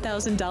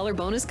 $10,000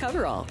 bonus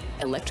coverall.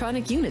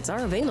 Electronic units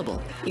are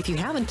available. If you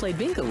haven't played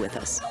bingo with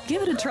us,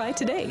 give it a try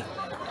today.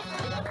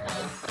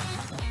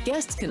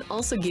 Guests can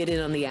also get in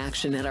on the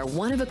action at our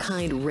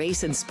one-of-a-kind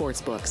race and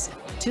sports books.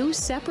 2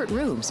 separate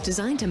rooms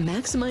designed to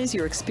maximize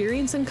your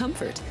experience and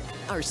comfort.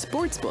 Our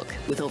sports book,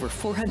 with over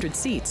 400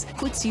 seats,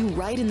 puts you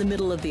right in the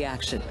middle of the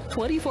action,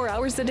 24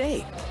 hours a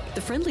day.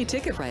 The friendly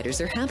ticket writers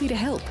are happy to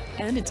help,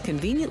 and it's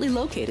conveniently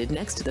located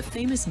next to the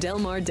famous Del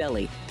Mar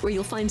Deli, where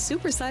you'll find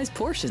supersized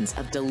portions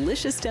of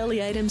delicious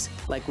deli items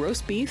like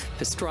roast beef,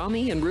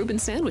 pastrami, and Reuben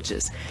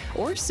sandwiches,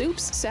 or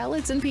soups,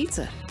 salads, and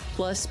pizza,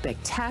 plus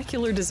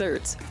spectacular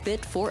desserts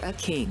fit for a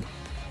king.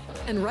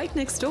 And right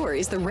next door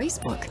is the race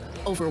book,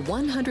 over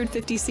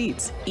 150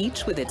 seats,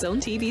 each with its own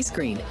TV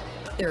screen.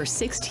 There are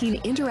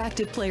 16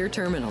 interactive player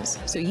terminals,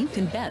 so you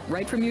can bet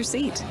right from your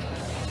seat.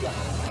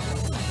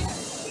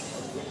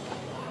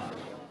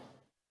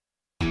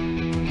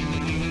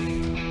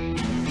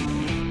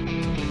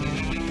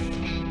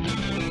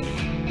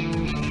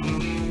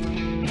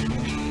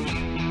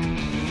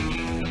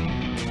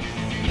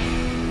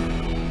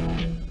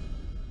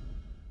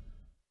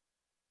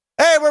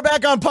 Hey, we're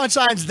back on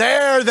Punchlines.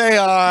 There they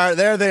are.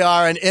 There they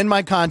are. And in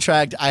my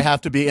contract, I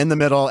have to be in the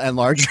middle and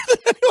larger than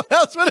anyone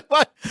else.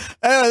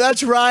 Anyway,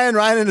 that's Ryan.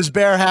 Ryan in his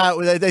bear hat.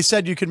 They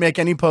said you could make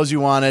any pose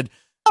you wanted.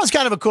 That was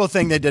kind of a cool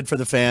thing they did for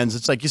the fans.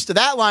 It's like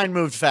that line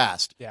moved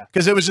fast. Yeah.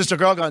 Because it was just a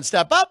girl going,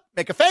 step up,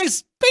 make a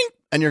face, ping,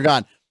 and you're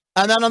gone.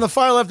 And then on the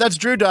far left, that's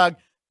Drew Dog.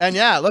 And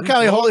yeah, look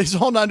how he's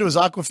holding on to his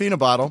Aquafina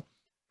bottle.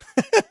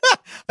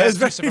 It's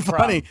very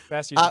funny.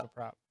 Best use of a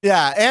prop.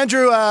 Yeah,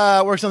 Andrew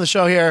works on the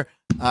show here,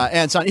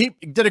 and son, he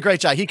did a great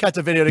job. He cut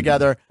the video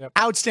together. Yep.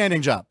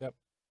 Outstanding job. Yep.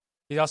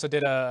 He also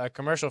did a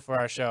commercial for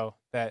our show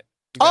that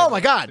my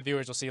God, the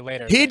viewers will see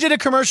later. He did a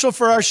commercial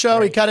for our show.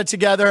 Great. He cut it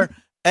together,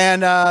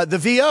 and the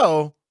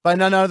VO by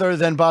none other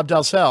than Bob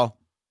Dalsell.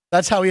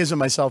 That's how he is on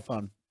my cell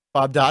phone.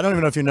 Bob Del. I don't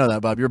even know if you know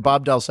that, Bob. You're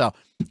Bob Dalsell.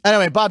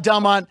 Anyway, Bob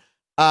Delmont.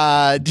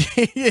 So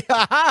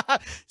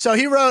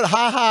he wrote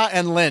 "haha"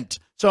 and "lint."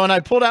 So when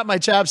I pulled out my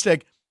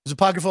chapstick, there's a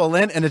pocket full of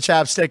lint and a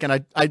chapstick,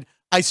 and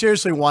I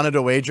seriously wanted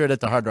to wager it at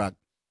the Hard Rock.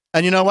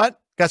 And you know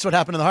what? Guess what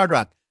happened in the Hard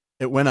Rock?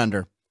 It went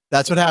under.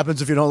 That's what happens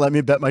if you don't let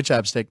me bet my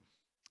chapstick.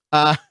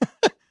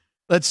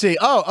 Let's see.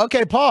 Oh,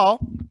 okay,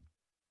 Paul.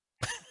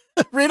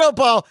 Reno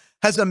Paul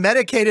has a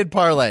medicated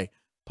parlay.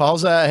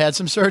 Paul's had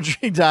some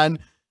surgery done.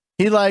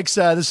 He likes,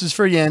 this is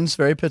for Yins,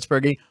 very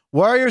Pittsburghy,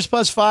 Warriors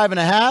plus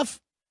 5.5,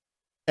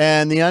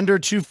 and the under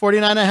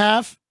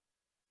 249.5,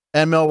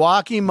 and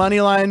Milwaukee money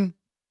line,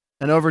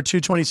 and over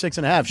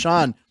 226.5.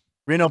 Sean,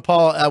 Reno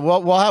Paul,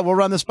 we'll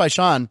run this by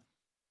Sean.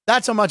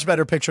 That's a much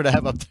better picture to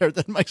have up there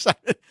than my side.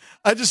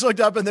 I just looked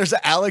up and there's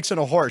Alex and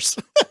a horse.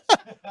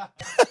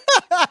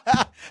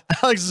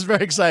 Alex is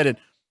very excited.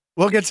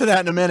 We'll get to that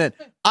in a minute.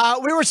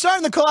 We were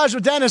starting the collage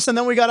with Dennis and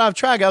then we got off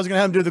track. I was going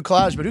to have him do the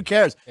collage, but who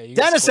cares? Yeah,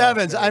 Dennis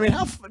Evans. I mean,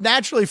 how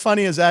naturally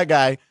funny is that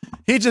guy?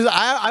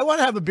 I want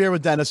to have a beer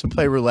with Dennis and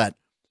play roulette.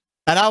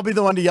 And I'll be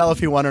the one to yell if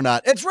he won or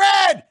not. It's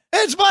red!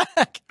 It's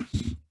black!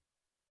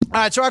 All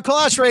right, so our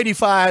collage for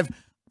 85.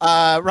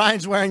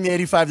 Ryan's wearing the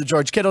 85, the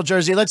George Kittle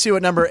jersey. Let's see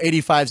what number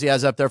 85s he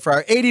has up there for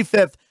our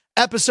 85th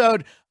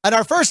episode. And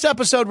our first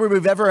episode where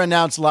we've ever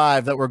announced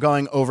live that we're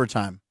going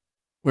overtime.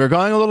 We're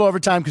going a little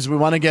overtime because we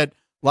want to get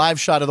live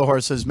shot of the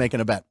horses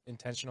making a bet.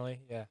 Intentionally,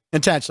 yeah.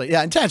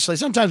 Intentionally.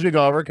 Sometimes we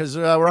go over because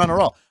we're on a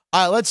roll.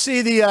 All right, let's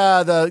see the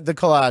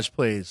collage,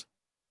 please.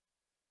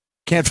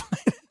 Can't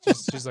find it.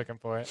 She's looking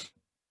for it.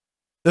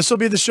 This will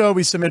be the show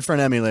we submit for an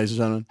Emmy, ladies and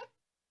gentlemen.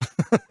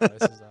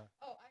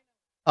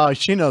 Oh,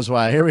 she knows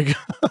why. Here we go.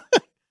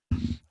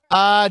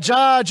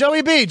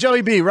 Joey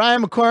B.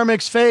 Ryan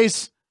McCormick's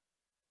face.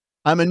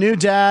 I'm a new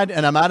dad,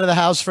 and I'm out of the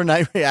house for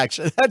night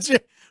reaction. That's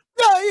it.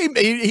 No,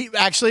 he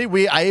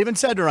actually, I even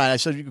said to Ryan, I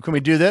said, can we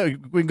do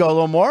that? We can go a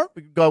little more.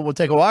 We'll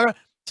take a walk. I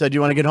said, do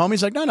you want to get home?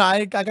 He's like, no,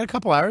 I got a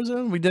couple hours,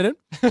 and we did it.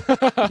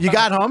 You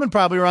got home and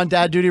probably were on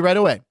dad duty right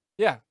away.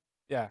 Yeah.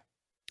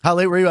 How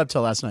late were you up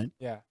till last night?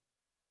 Yeah.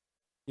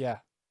 Yeah.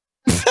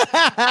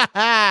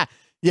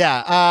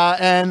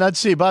 And let's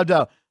see, Bob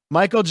Doe.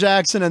 Michael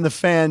Jackson and the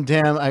Fan.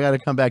 Damn, I got to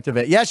come back to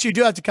Vegas. Yes, you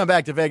do have to come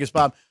back to Vegas,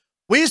 Bob.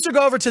 We used to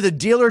go over to the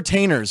Dealer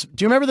Tainers.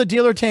 Do you remember the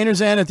Dealer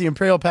Tainers, Ann, at the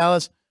Imperial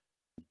Palace?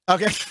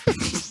 Okay.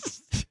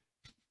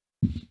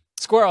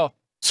 Squirrel.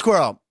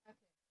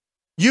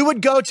 You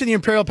would go to the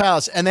Imperial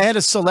Palace, and they had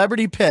a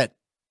celebrity pit.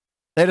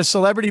 And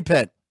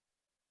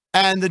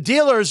the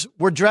dealers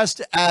were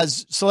dressed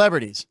as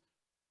celebrities.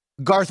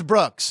 Garth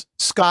Brooks,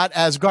 Scott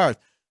as Garth.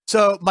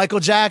 So Michael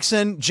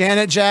Jackson,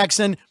 Janet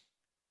Jackson.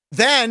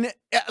 Then,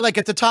 like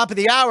at the top of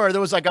the hour, there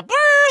was like a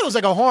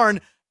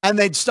horn, and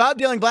they'd stop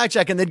dealing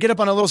blackjack and they'd get up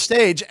on a little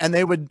stage and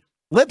they would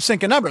lip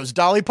sync a number. It was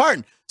Dolly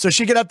Parton. So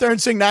she'd get up there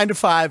and sing 9 to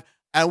 5.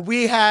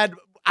 And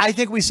I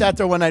think we sat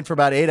there one night for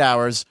about 8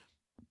 hours,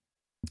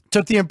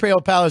 took the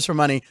Imperial Palace for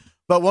money,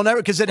 but we'll never,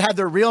 because it had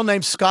their real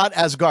name, Scott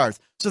as Garth.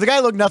 So the guy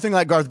looked nothing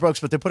like Garth Brooks,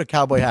 but they put a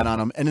cowboy hat on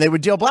him and they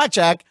would deal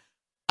blackjack.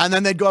 And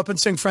then they'd go up and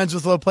sing Friends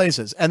with Low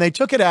Places. And they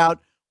took it out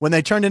when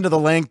they turned into the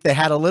link. They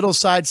had a little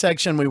side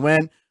section. We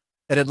went.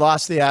 It had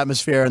lost the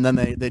atmosphere, and then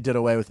they did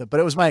away with it. But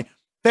it was my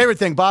favorite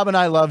thing. Bob and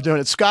I love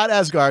doing it. Scott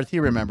Asgarth, he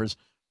remembers.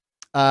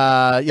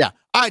 Yeah.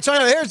 All right, so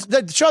here's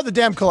show the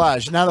damn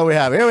collage now that we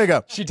have it. Here we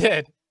go. She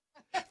did.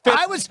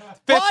 I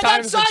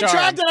got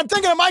sidetracked, and I'm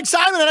thinking of Mike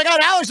Simon, and I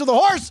got Alex with the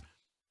horse.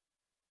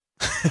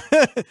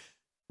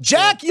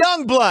 Jack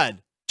Youngblood.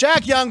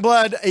 Jack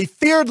Youngblood, a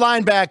feared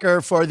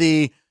linebacker for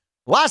the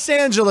Los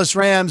Angeles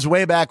Rams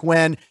way back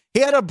when.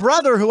 He had a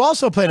brother who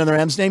also played on the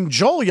Rams named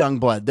Joel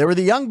Youngblood. They were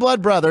the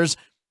Youngblood brothers.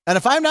 And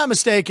if I'm not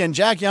mistaken,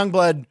 Jack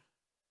Youngblood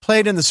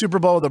played in the Super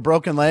Bowl with a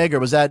broken leg, or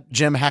was that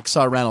Jim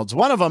Hacksaw Reynolds?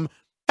 One of them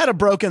had a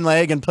broken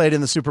leg and played in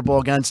the Super Bowl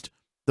against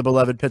the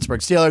beloved Pittsburgh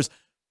Steelers.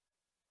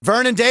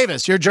 Vernon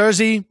Davis, your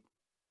jersey.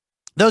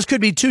 Those could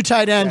be two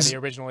tight ends. Yeah,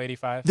 the original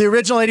 85. The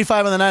original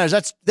 85 on the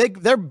Niners.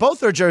 They're both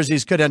their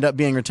jerseys could end up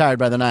being retired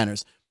by the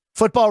Niners.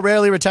 Football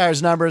rarely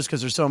retires numbers because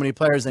there's so many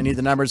players, they need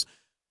the numbers.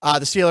 The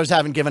Steelers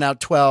haven't given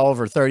out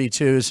 12 or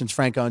 32 since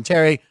Franco and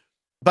Terry.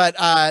 But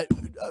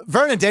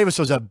Vernon Davis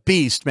was a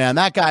beast, man.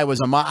 That guy was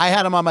I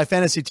had him on my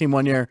fantasy team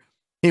one year.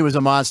 He was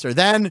a monster.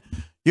 Then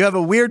you have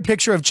a weird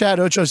picture of Chad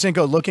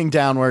Ochocinco looking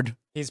downward.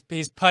 He's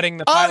putting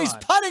the pylon. Oh, he's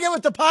putting it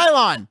with the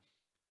pylon.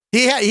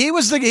 He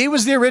was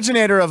the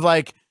originator of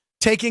like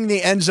taking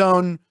the end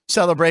zone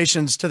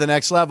celebrations to the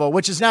next level,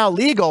 which is now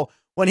legal.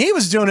 When he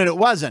was doing it, it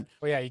wasn't.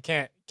 Well, yeah, you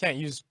can't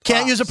use props.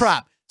 Can't use a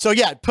prop. So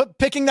yeah,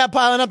 picking that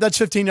pylon up, that's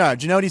 15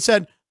 yards. You know what he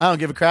said? I don't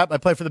give a crap. I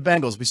play for the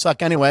Bengals. We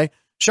suck anyway.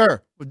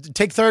 Sure,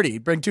 take 30.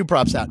 Bring 2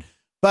 props out.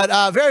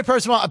 But very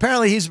personal.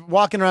 Apparently, he's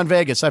walking around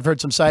Vegas. I've heard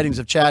some sightings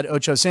of Chad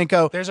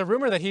Ochocinco. There's a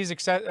rumor that he's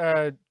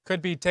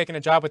could be taking a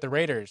job with the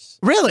Raiders.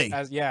 Really?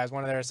 As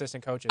one of their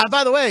assistant coaches.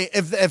 By the way,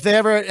 if they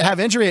ever have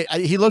injury,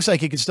 he looks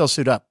like he could still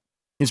suit up.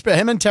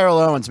 Him and Terrell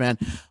Owens, man.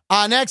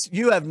 Next,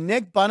 you have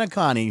Nick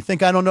Buoniconti. You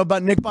think I don't know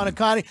about Nick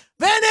Buoniconti?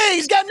 Vinny,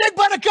 he's got Nick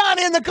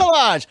Buoniconti in the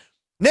collage.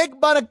 Nick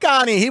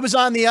Buoniconti, he was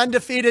on the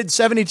undefeated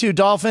 72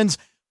 Dolphins,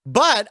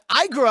 but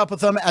I grew up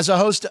with him as a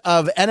host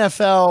of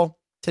NFL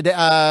Today,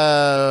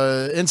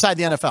 Inside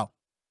the NFL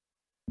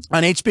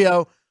on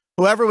HBO.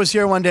 Whoever was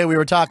here one day, we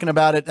were talking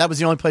about it. That was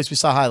the only place we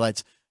saw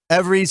highlights.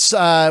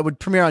 Would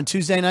premiere on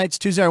Tuesday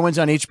or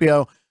Wednesday on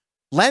HBO.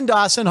 Len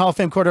Dawson, Hall of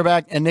Fame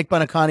quarterback, and Nick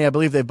Buoniconti, I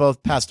believe they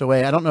both passed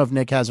away. I don't know if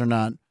Nick has or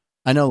not.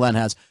 I know Len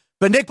has.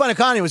 But Nick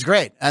Buoniconti was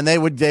great, and they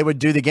would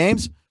do the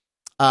games.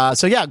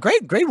 So, yeah,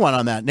 great one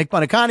on that. Nick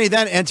Buoniconti,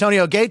 then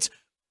Antonio Gates.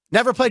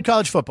 Never played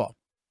college football.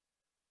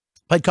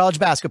 Played college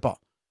basketball.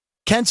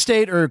 Kent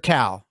State or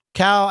Cal?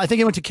 Cal, I think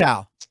he went to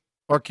Cal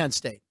or Kent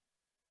State.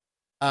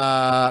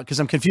 Because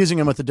I'm confusing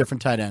him with a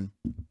different tight end.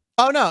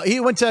 Oh, no, he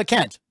went to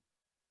Kent.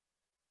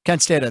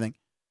 Kent State, I think.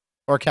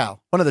 Or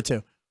Cal. One of the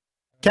two.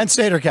 Kent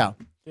State or Cal?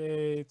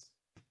 Gates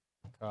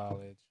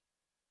College.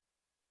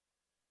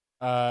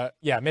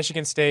 Yeah,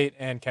 Michigan State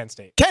and Kent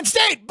State. Kent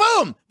State,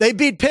 boom! They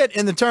beat Pitt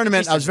in the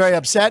tournament. I was very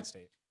upset.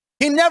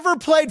 He never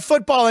played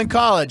football in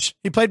college.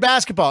 He played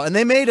basketball, and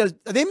they made an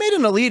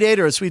Elite Eight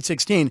or a Sweet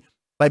 16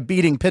 by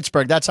beating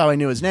Pittsburgh. That's how I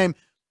knew his name.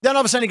 Then all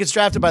of a sudden he gets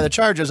drafted by the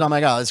Chargers. I'm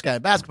like, oh, this guy, a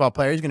basketball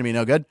player, he's going to be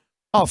no good.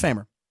 Hall of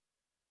Famer.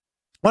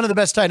 One of the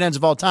best tight ends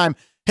of all time.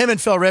 Him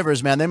and Phil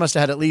Rivers, man, they must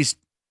have had at least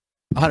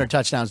 100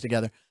 touchdowns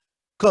together.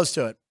 Close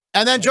to it.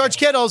 And then George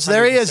Kittles,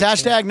 there he is,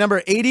 hashtag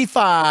number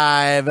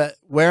 85,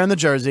 wearing the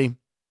jersey.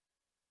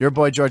 Your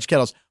boy, George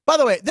Kittles. By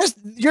the way,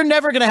 you're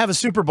never going to have a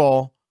Super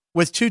Bowl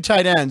with two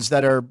tight ends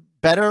that are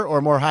better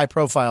or more high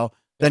profile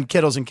than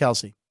Kittles and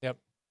Kelsey. Yep.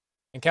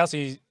 And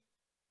Kelsey,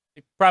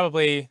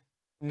 probably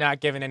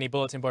not given any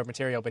bulletin board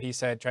material, but he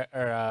said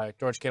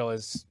George Kittle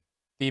is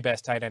the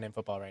best tight end in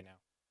football right now.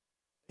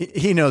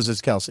 He knows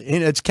it's Kelsey.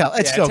 It's still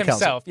himself.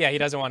 Kelsey. Yeah, he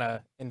doesn't want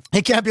to.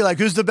 He can't be like,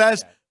 who's the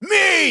best? Yeah.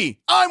 Me!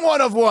 I'm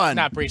one of one.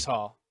 Not Breece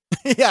Hall.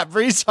 Yeah,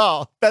 Breece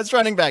Hall. Best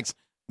running backs.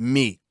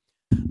 Me.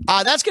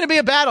 That's going to be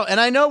a battle. And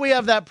I know we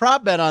have that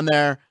prop bet on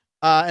there,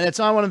 and it's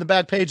on one of the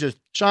back pages.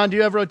 Sean, do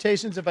you have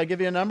rotations if I give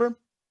you a number?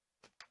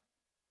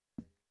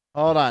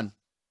 Hold on.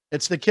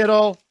 It's the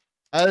Kittle.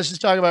 Let's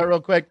just talk about it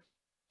real quick.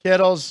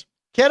 Kittles.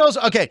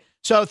 Okay,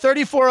 so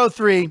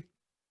 3403.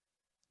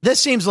 This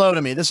seems low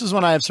to me. This is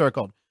one I have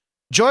circled.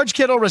 George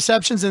Kittle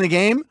receptions in the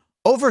game,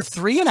 over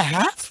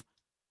 3.5?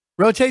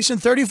 Rotation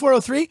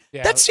 3403?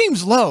 Yeah, that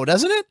seems low,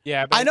 doesn't it?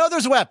 Yeah. I know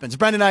there's weapons.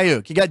 Brandon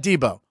Ayuk. You got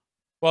Debo.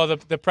 Well,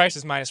 the price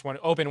is -1,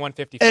 open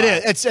 155. It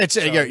is.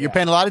 You're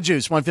paying a lot of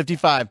juice,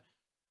 155.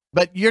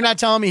 But you're not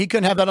telling me he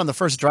couldn't have that on the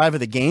first drive of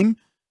the game?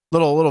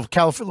 Little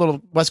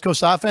West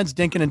Coast offense,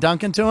 dinking and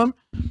dunking to him.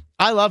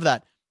 I love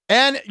that.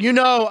 And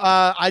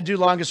I do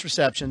longest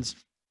receptions.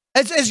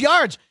 It's his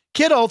yards.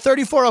 Kittle,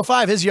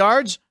 3405. His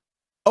yards,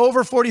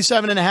 over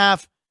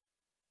 47.5.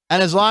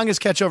 And as long as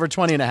catch over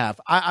 20.5.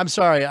 I'm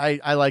sorry.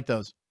 I like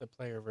those. The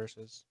player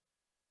versus.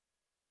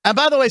 And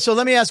by the way, so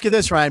let me ask you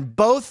this, Ryan.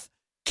 Both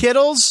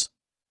Kittles,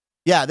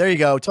 yeah, there you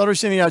go. Total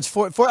receiving yards,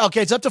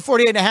 okay, it's up to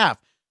 48.5.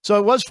 So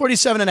it was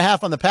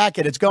 47.5 on the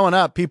packet. It's going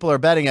up. People are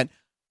betting it.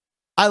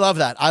 I love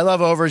that. I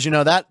love overs. You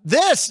know that.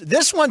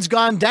 This one's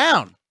gone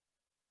down.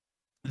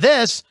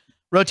 This,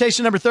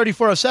 rotation number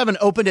 3407,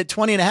 opened at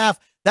 20.5.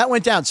 That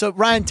went down. So,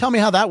 Ryan, tell me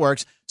how that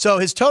works. So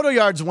his total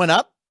yards went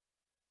up,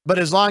 but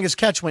his longest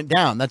catch went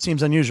down. That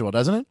seems unusual,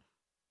 doesn't it?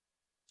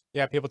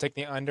 Yeah, people take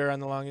the under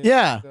on the longest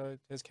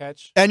his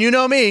catch. And you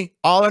know me,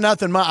 all or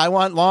nothing. I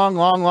want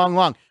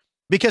long.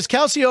 Because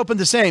Kelsey opened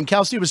the same.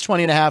 Kelsey was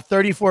 20.5,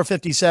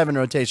 34.57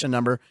 rotation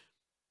number.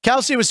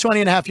 Kelsey was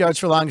 20.5 yards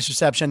for longest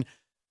reception.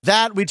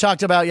 That we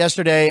talked about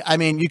yesterday. I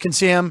mean, you can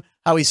see him,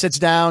 how he sits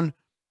down.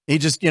 He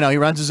just, he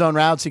runs his own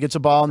routes. He gets a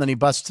ball, and then he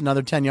busts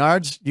another 10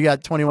 yards. You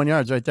got 21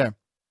 yards right there.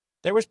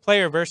 There was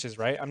player versus,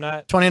 right? I'm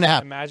not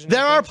 20.5. imagining.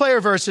 There are player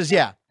versus,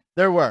 yeah.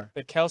 There were.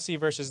 The Kelsey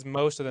versus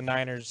most of the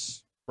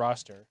Niners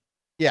roster.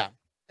 Yeah.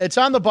 It's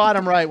on the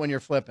bottom right when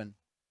you're flipping.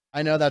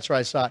 I know that's where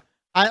I saw it.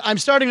 I'm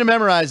starting to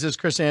memorize this,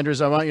 Chris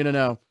Andrews. I want you to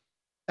know.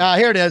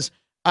 Here it is.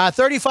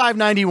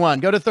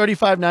 35.91. Go to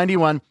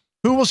 35.91.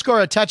 Who will score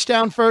a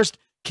touchdown first,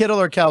 Kittle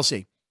or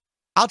Kelsey?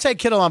 I'll take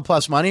Kittle on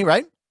plus money,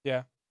 right?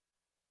 Yeah.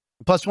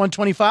 Plus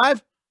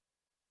 125?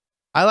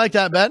 I like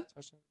that bet.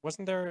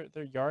 Wasn't there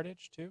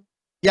yardage too?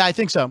 Yeah, I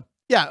think so.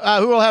 Yeah.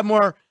 Who will have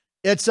more?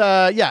 It's,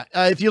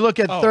 if you look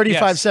at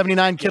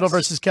 35.79, Kittle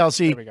versus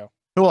Kelsey. There we go.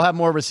 Who will have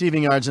more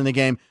receiving yards in the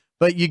game.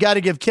 But you got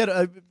to give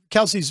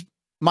Kelsey's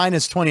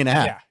minus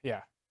 20.5.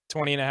 Yeah.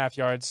 20.5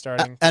 yards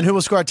starting. And who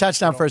will score a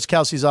touchdown first?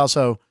 Kelsey's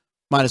also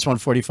minus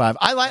 145.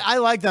 I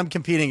like them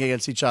competing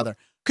against each other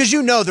because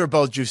they're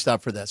both juiced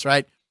up for this,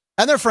 right?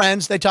 And they're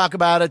friends. They talk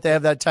about it. They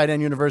have that tight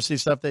end university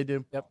stuff they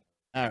do. Yep.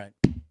 All right.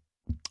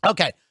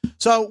 Okay.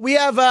 So we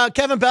have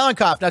Kevin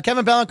Belenkoff. Now,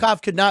 Kevin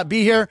Belenkoff could not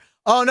be here.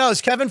 Oh, no.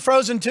 Is Kevin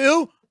frozen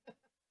too?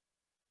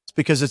 It's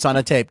because it's on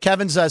a tape.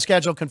 Kevin's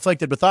schedule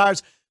conflicted with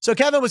ours. So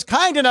Kevin was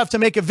kind enough to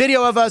make a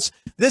video of us.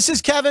 This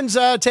is Kevin's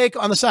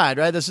take on the side,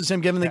 right? This is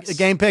him giving the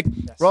game pick.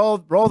 Yes. Roll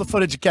the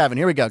footage of Kevin.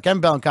 Here we go.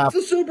 Kevin Belenkoff. It's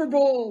the Super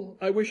Bowl.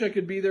 I wish I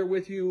could be there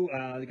with you.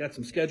 I got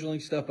some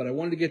scheduling stuff, but I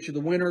wanted to get you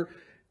the winner.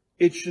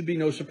 It should be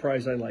no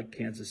surprise I like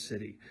Kansas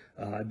City.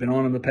 I've been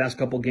on them the past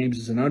couple games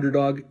as an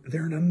underdog.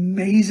 They're an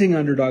amazing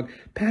underdog.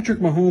 Patrick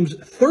Mahomes,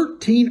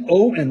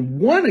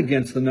 13-0-1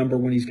 against the number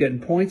when he's getting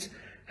points.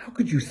 How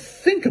could you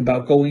think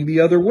about going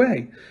the other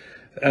way?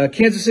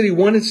 Kansas City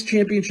won its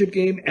championship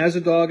game as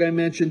a dog, I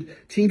mentioned.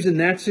 Teams in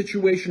that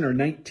situation are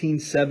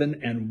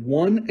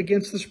 19-7-1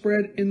 against the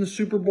spread in the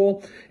Super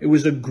Bowl. It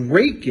was a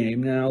great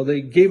game. Now,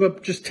 they gave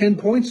up just 10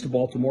 points to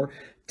Baltimore.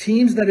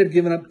 Teams that have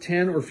given up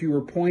 10 or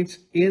fewer points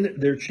in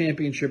their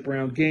championship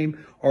round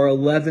game are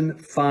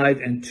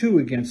 11-5-2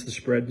 against the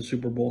spread in the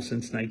Super Bowl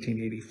since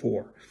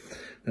 1984.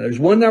 Now, there's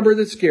one number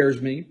that scares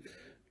me.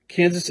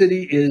 Kansas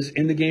City is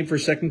in the game for a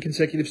second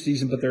consecutive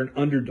season, but they're an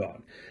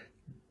underdog.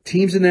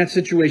 Teams in that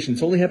situation,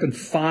 it's only happened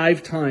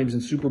 5 times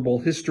in Super Bowl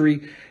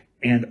history,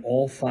 and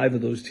all 5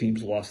 of those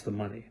teams lost the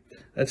money.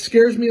 That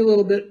scares me a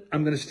little bit.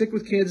 I'm going to stick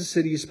with Kansas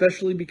City,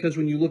 especially because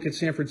when you look at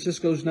San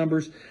Francisco's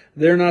numbers,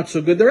 they're not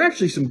so good. There are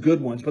actually some good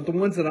ones, but the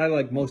ones that I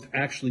like most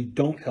actually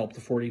don't help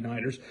the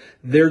 49ers.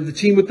 They're the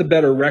team with the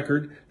better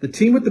record. The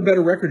team with the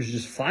better record is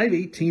just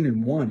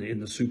 5-18-1 in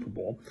the Super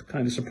Bowl.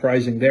 Kind of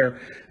surprising there.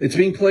 It's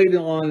being played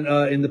on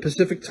in the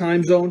Pacific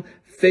time zone.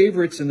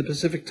 Favorites in the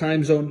Pacific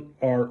time zone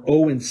are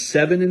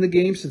 0-7 in the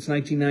game since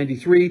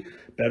 1993.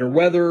 Better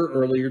weather,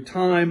 earlier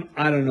time.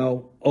 I don't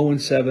know.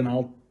 0-7.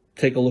 I'll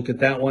take a look at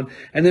that one.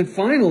 And then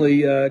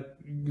finally,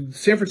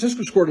 San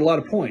Francisco scored a lot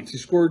of points. He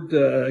scored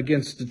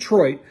against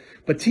Detroit.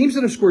 But teams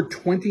that have scored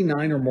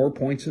 29 or more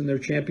points in their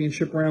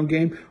championship round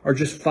game are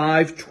just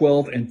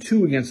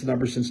 5-12-2 against the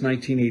number since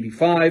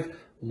 1985.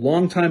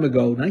 Long time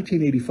ago,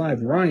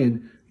 1985.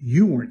 Ryan,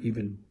 you weren't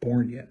even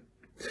born yet.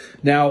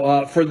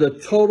 Now, for the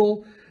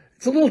total,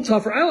 it's a little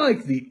tougher. I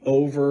like the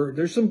over.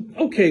 There's some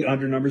okay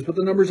under numbers, but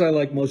the numbers I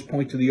like most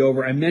point to the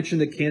over. I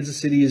mentioned that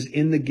Kansas City is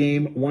in the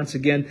game once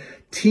again.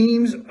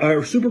 Teams,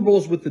 Super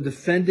Bowls with the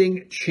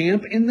defending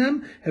champ in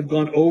them have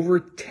gone over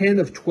 10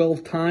 of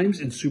 12 times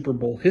in Super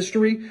Bowl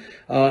history.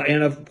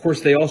 And of course,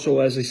 they also,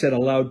 as I said,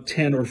 allowed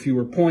 10 or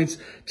fewer points.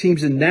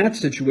 Teams in that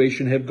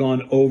situation have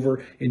gone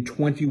over in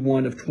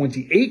 21 of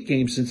 28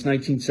 games since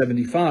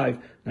 1975,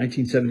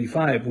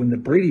 when the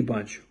Brady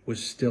Bunch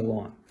was still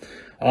on.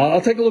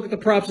 I'll take a look at the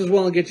props as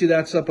well and get you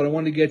that stuff, but I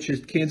wanted to get you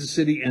Kansas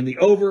City and the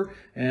over,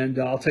 and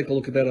I'll take a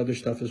look at that other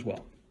stuff as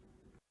well.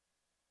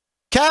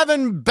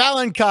 Kevin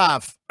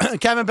Belenkoff.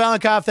 Kevin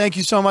Belenkoff, thank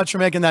you so much for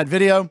making that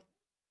video.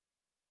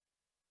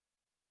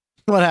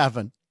 What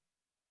happened?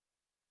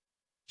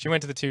 She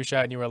went to the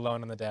 2-shot and you were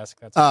alone on the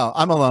desk.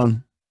 I'm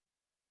alone.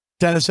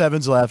 Dennis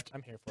Evans left.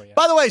 I'm here for you.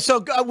 By the way,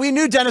 so we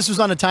knew Dennis was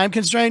on a time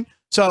constraint.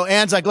 So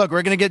Ann's like, look,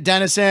 we're going to get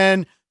Dennis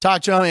in,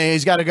 talk to him, and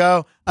he's got to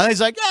go. And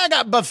he's like, yeah, I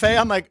got buffet.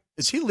 I'm like,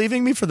 is he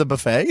leaving me for the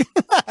buffet?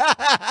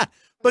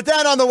 But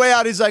then on the way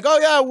out, he's like, oh,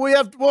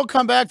 yeah, we'll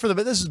come back for the,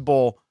 but this is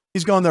bull.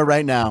 He's going there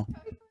right now.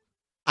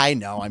 I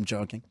know, I'm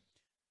joking.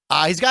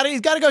 He's got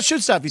to go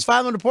shoot stuff. He's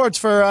filing reports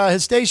for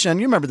his station.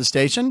 You remember the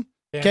station?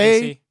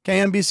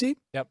 KMBC?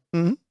 Yep.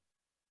 Mm-hmm.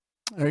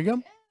 There you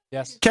go.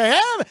 Yes.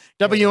 WNBC,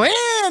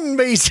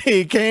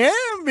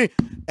 KMB.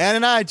 Ann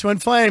and I, twin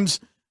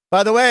flames.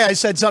 By the way, I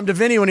said something to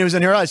Vinny when he was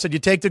in here. I said, you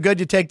take the good,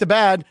 you take the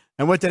bad.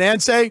 And what did Ann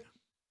say?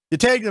 You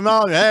take them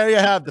all. There you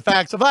have the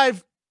facts of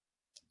life.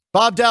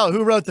 Bob Dell,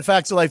 who wrote the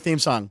Facts of Life theme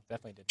song?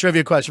 Definitely did.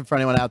 Trivia question for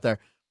anyone out there.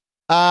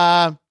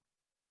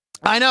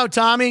 I know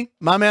Tommy,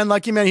 my man,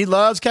 Lucky Man, he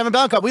loves Kevin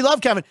Belcott. We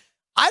love Kevin.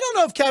 I don't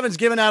know if Kevin's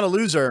given out a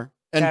loser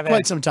in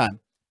quite some time.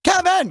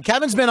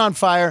 Kevin's been on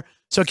fire.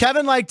 So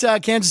Kevin liked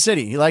Kansas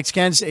City. He likes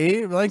Kansas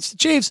City. He likes the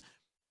Chiefs.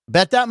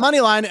 Bet that money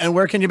line. And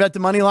where can you bet the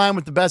money line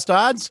with the best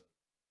odds?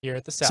 Here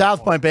at the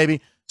South Point,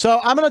 baby. So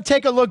I'm going to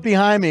take a look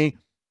behind me.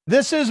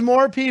 This is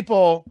more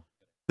people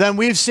than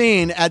we've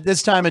seen at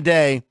this time of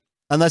day,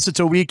 unless it's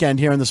a weekend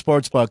here in the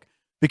sports book,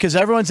 because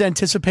everyone's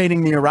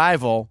anticipating the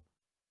arrival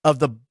of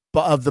the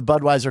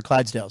Budweiser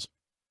Clydesdales.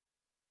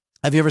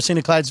 Have you ever seen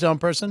a Clydesdale in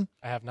person?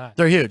 I have not.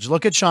 They're huge.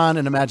 Look at Sean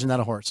and imagine that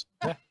a horse.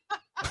 Yeah.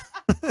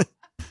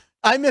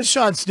 I miss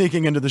Sean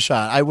sneaking into the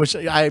shot. I wish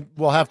I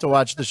will have to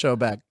watch the show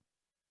back.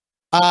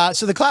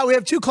 So we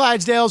have two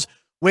Clydesdales.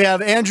 We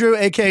have Andrew,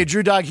 a.k.a.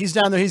 Drew Dog. He's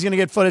down there. He's going to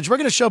get footage. We're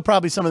going to show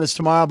probably some of this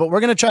tomorrow, but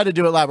we're going to try to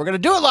do it live. We're going to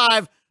do it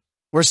live.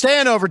 We're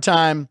staying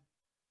overtime.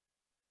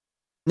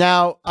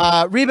 Now,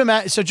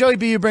 Reba, so Joey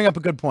B, you bring up a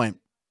good point.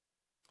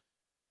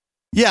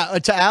 Yeah,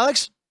 to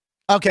Alex?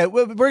 Okay,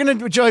 we're going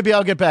to, Joey B,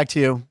 I'll get back to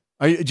you.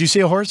 Did you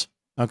see a horse?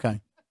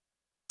 Okay.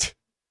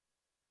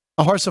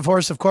 A horse,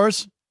 of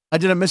course. I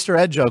did a Mr.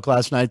 Ed joke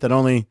last night that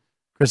only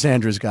Chris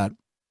Andrews got.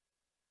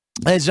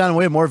 Hey, John,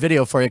 we have more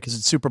video for you because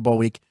it's Super Bowl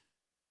week.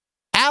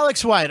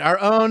 Alex White, our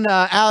own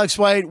Alex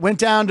White, went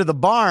down to the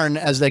barn,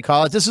 as they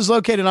call it. This is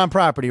located on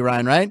property,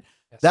 Ryan, right?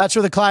 Yes. That's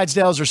where the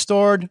Clydesdales are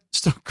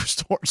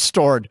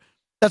stored.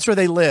 That's where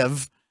they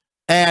live.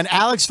 And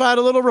Alex filed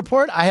a little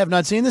report. I have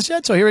not seen this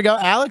yet. So here we go,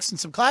 Alex and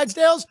some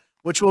Clydesdales,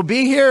 which will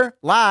be here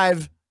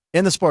live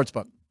in the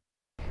Sportsbook.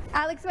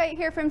 Alex White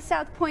here from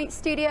South Point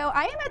Studio.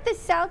 I am at the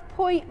South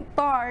Point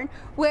barn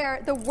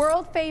where the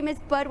world famous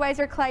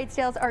Budweiser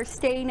Clydesdales are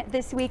staying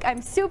this week.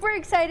 I'm super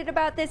excited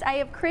about this. I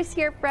have Chris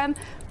here from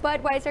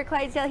Budweiser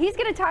Clydesdale. He's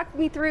going to talk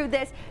me through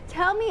this.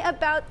 Tell me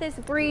about this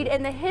breed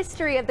and the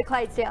history of the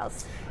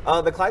Clydesdales.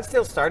 The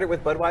Clydesdale started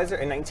with Budweiser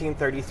in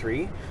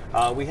 1933.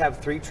 We have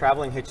 3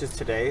 traveling hitches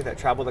today that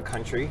travel the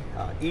country.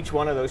 Each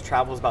one of those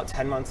travels about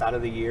 10 months out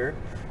of the year.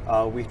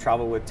 We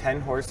travel with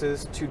 10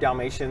 horses, 2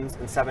 Dalmatians,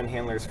 and 7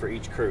 handlers for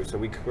each crew. So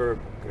we're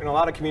in a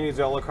lot of communities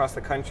all across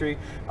the country.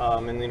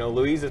 And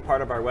Louise is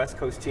part of our West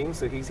Coast team,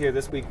 so he's here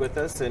this week with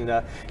us. And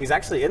he's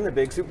actually in the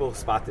big Super Bowl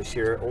spot this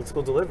year, Old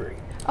School Delivery.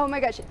 Oh my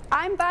gosh,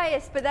 I'm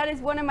biased, but that is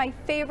one of my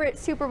favorite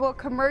Super Bowl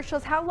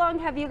commercials. How long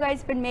have you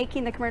guys been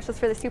making the commercials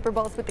for the Super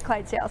Bowls with the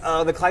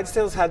Clydesdales? The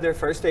Clydesdales had their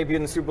first debut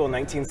in the Super Bowl in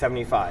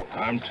 1975.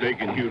 I'm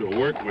taking you to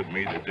work with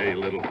me today,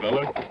 little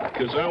fella,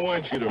 because I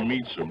want you to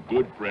meet some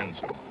good friends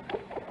of mine.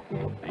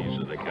 These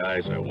are the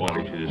guys I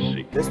wanted you to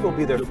see. This will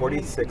be their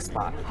 46th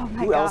spot. Oh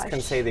my Who else gosh. can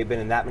say they've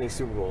been in that many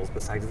Super Bowls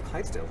besides the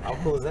Clydesdales? How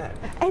cool is that?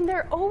 And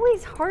they're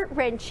always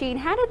heart-wrenching.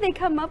 How did they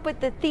come up with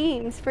the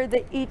themes for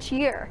each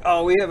year?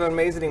 Oh, we have an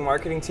amazing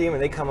marketing team,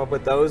 and they come up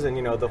with those. And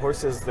the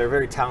horses, they're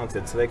very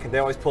talented, so they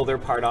always pull their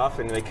part off,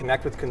 and they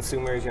connect with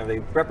consumers. They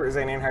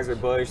represent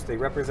Anheuser-Busch, they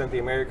represent the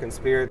American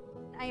spirit.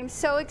 I am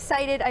so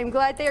excited. I'm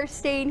glad they are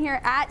staying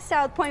here at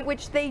South Point,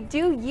 which they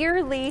do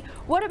yearly.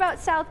 What about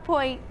South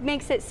Point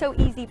makes it so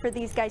easy for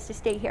these guys to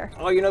stay here?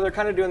 Oh, they're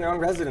kind of doing their own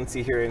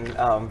residency here in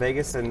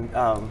Vegas, and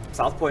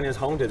South Point is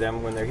home to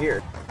them when they're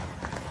here.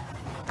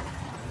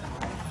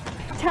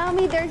 Tell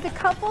me, there's a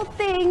couple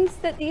things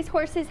that these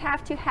horses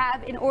have to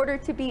have in order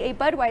to be a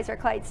Budweiser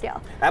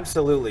Clydesdale.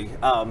 Absolutely.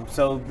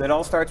 So it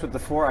all starts with the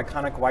 4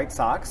 iconic white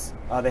socks.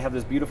 They have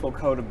this beautiful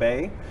coat of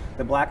bay,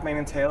 the black mane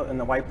and tail, and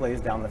the white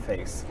blaze down the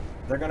face.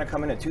 They're going to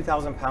come in at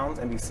 2,000 pounds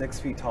and be 6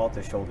 feet tall at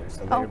the shoulders.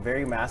 So they're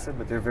very massive,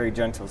 but they're very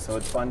gentle. So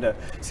it's fun to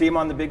see them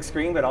on the big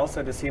screen, but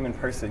also to see them in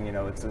person.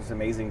 It's just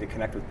amazing to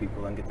connect with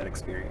people and get that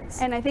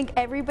experience. And I think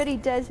everybody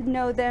does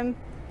know them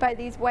by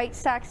these white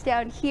socks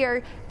down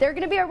here. They're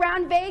going to be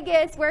around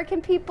Vegas. Where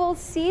can people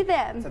see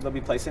them? So they'll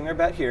be placing their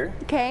bet here.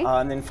 Okay.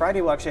 And then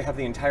Friday we'll actually have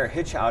the entire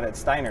hitch out at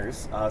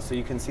Steiner's, so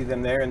you can see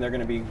them there, and they're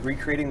going to be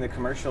recreating the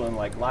commercial in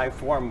live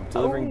form,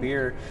 delivering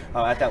beer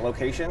at that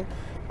location.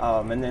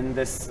 And then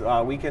this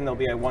weekend they'll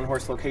be at One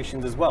Horse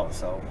locations as well.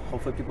 So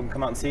hopefully people can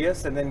come out and see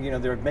us. And then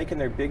they're making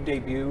their big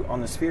debut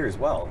on the Sphere as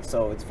well.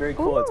 So it's very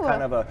cool. Ooh. It's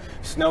kind of a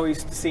snowy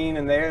scene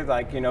in there,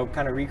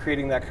 kind of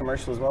recreating that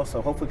commercial as well.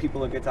 So hopefully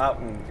people will get out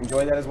and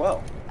enjoy that as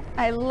well.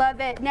 I love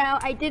it. Now,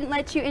 I didn't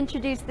let you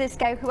introduce this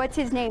guy. What's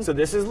his name? So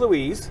this is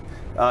Louise.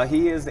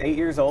 He is 8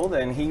 years old,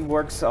 and he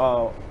works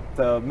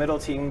the middle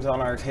teams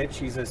on our hitch.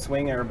 He's a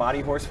swing or body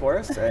horse for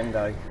us,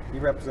 and he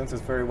represents us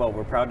very well.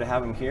 We're proud to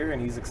have him here,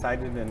 and he's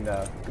excited and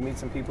to meet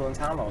some people in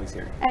town while he's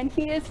here. And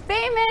he is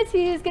famous.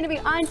 He is going to be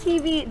on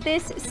TV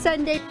this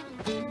Sunday.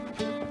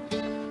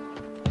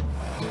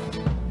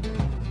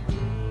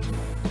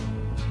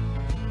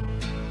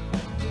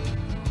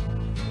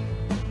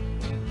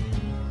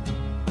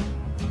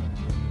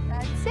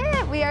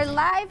 We are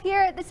live here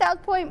at the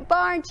South Point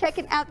Barn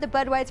checking out the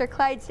Budweiser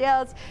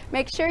Clydesdales.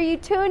 Make sure you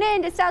tune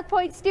in to South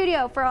Point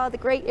Studio for all the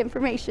great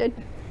information.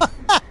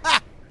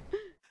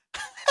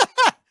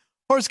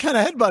 Horse kind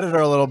of headbutted her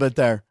a little bit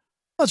there.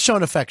 Let's show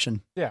an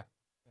affection. Yeah.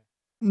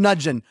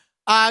 Nudging.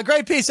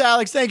 Great piece,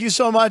 Alex. Thank you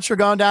so much for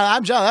going down.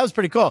 I'm jealous. That was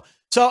pretty cool.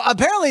 So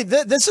apparently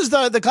this is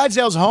the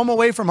Clydesdales home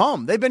away from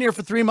home. They've been here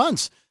for 3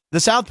 months. The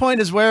South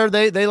Point is where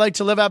they like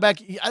to live out back.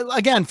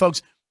 Again,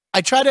 folks, I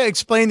try to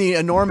explain the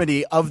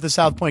enormity of the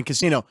South Point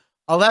Casino.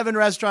 11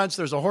 restaurants.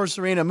 There's a horse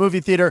arena,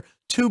 movie theater,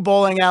 2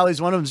 bowling alleys.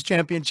 One of them's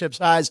championship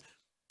size.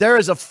 There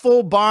is a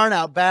full barn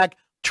out back.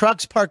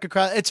 Trucks park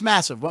across. It's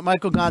massive. What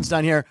Michael Gaughan's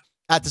done here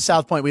at the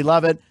South Point, we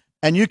love it.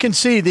 And you can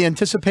see the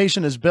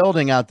anticipation is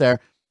building out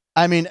there.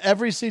 I mean,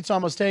 every seat's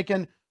almost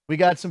taken. We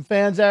got some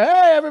fans there.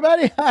 Hey,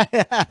 everybody.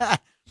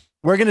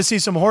 We're going to see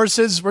some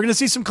horses. We're going to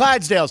see some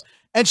Clydesdales.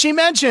 And she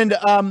mentioned,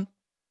 I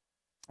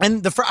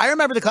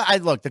remember the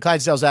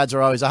Clydesdales ads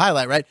are always a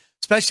highlight, right?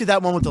 Especially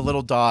that one with the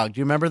little dog.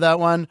 Do you remember that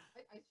one?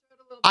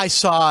 I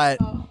saw it.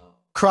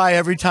 Cry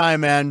every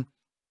time, man.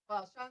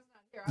 Well, Sean's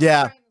not here.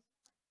 Yeah.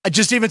 I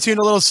just even seen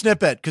a little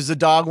snippet because the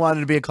dog wanted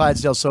to be a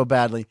Clydesdale so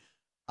badly.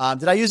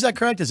 Did I use that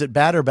correct? Is it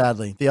bad or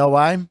badly? The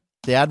ly?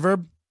 The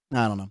adverb?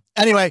 I don't know.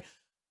 Anyway,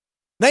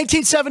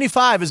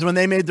 1975 is when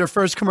they made their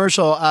first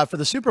commercial for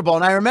the Super Bowl.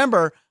 And I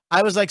remember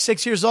I was like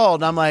 6 years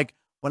old. And I'm like,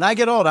 when I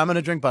get old, I'm going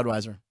to drink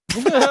Budweiser.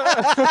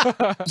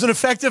 It was an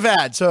effective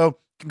ad. So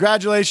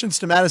congratulations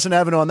to Madison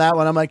Avenue on that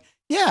one. I'm like,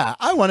 yeah,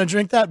 I want to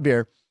drink that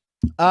beer.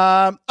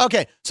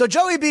 Okay. So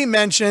Joey B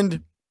mentioned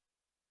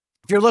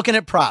if you're looking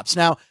at props.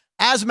 Now,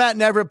 as Matt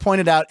and Everett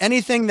pointed out,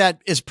 anything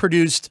that is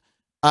produced,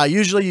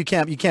 usually you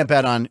can't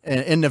bet on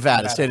in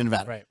Nevada, state of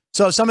Nevada. Right.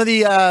 So some of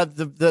the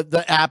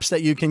apps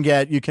that you can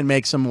get, you can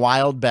make some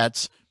wild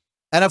bets.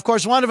 And of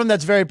course, one of them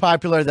that's very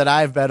popular that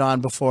I've bet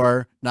on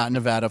before, not in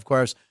Nevada, of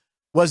course,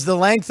 was the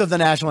length of the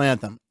national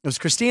anthem. It was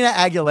Christina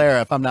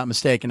Aguilera, if I'm not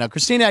mistaken. Now,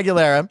 Christina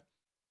Aguilera,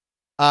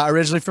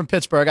 originally from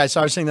Pittsburgh, I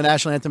saw her sing the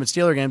national anthem at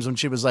Steeler games when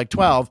she was like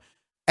 12,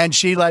 and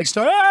she likes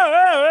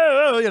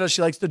to,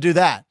 she likes to do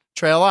that,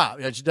 trail off.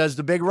 She does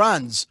the big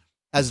runs,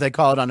 as they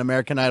call it on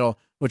American Idol,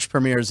 which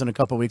premieres in a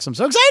couple weeks. I'm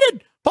so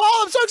excited, Paul.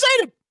 I'm so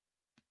excited.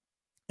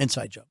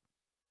 Inside joke.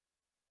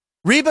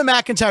 Reba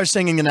McEntire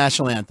singing the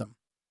national anthem.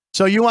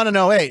 So you want to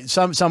know, hey,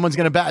 someone's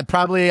going to bet.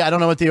 Probably, I don't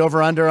know what the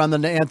over-under on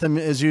the anthem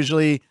is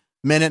usually,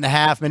 minute and a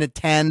half, minute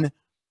 10.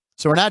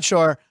 So we're not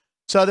sure.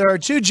 So there are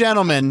 2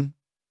 gentlemen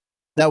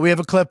that we have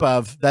a clip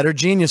of that are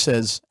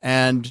geniuses,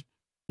 and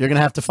you're going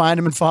to have to find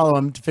them and follow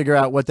them to figure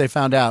out what they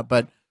found out.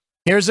 But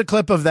here's a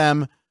clip of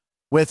them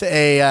with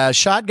a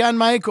shotgun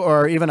mic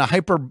or even a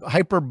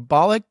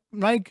hyperbolic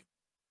mic.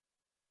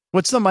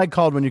 What's the mic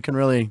called when you can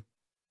really...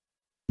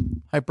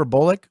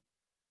 Hyperbolic?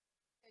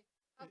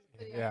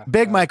 Yeah.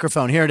 Big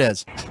microphone. Here it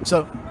is. So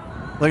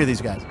look at these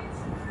guys.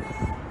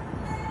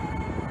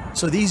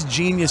 So these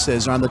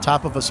geniuses are on the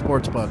top of a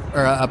sports book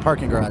or a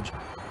parking garage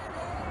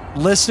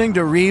listening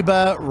to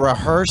Reba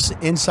rehearse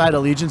inside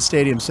Allegiant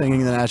Stadium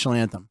singing the national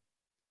anthem.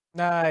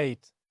 Nice.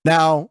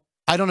 Now,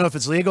 I don't know if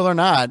it's legal or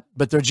not,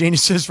 but they're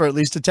geniuses for at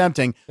least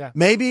attempting. Yeah.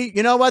 Maybe,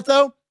 you know what,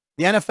 though?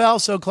 The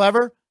NFL, so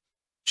clever,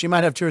 she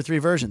might have 2 or 3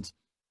 versions.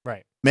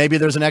 Right. Maybe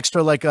there's an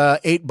extra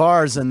 8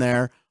 bars in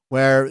there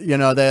where,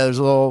 there's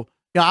a little,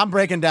 I'm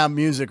breaking down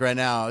music right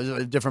now,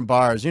 different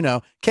bars,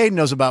 Caden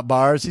knows about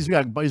bars. He's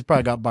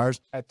probably got bars.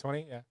 At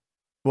 20, yeah.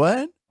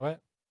 What?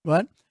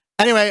 What?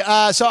 Anyway,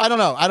 so I don't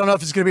know. I don't know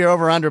if it's going to be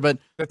over or under, but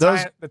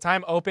the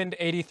time opened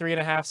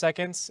 83.5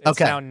 seconds. It's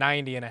now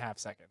 90.5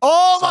 seconds.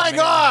 Oh my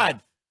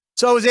God.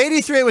 So it was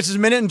 83, which is a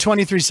minute and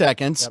 23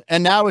 seconds. Yep.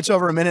 And now it's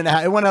over a minute and a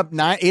half. It went up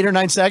 8 or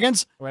 9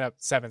 seconds. It went up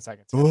 7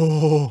 seconds.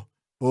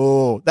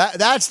 Oh,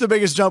 that's the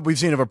biggest jump we've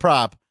seen of a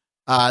prop.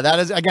 That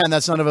is, again,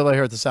 that's none of it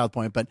here at the South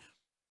Point, but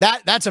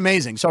that's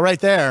amazing. So right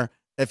there,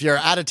 if you're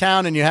out of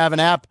town and you have an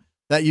app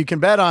that you can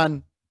bet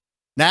on,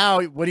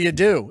 now what do you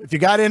do? If you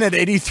got in at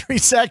 83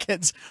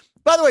 seconds,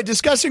 by the way,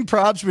 discussing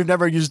props, we've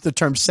never used the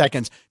term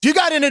seconds. If you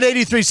got in at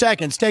 83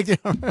 seconds,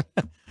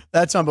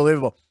 that's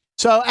unbelievable.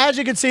 So as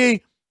you can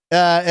see,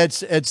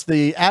 it's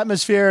the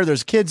atmosphere.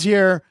 There's kids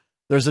here.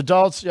 There's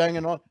adults, young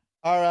and old.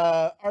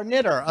 Our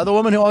knitter, the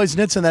woman who always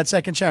knits in that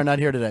second chair, not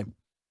here today.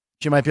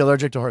 She might be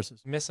allergic to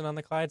horses. Missing on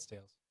the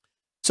Clydesdales.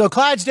 So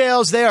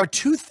Clydesdales, they are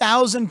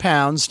 2,000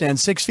 pounds, stand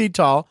 6 feet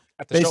tall.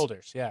 At the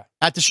shoulders, yeah.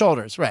 At the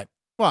shoulders, right.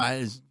 Well,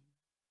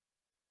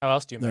 how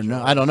else do you measure?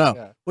 I don't know.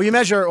 Yeah. Well, you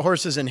measure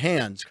horses in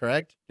hands,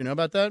 correct? You know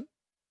about that?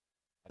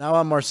 Now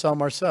I'm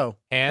Marceau.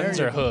 Hands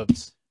or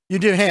hooves? You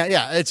do hand,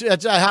 yeah.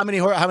 It's how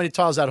many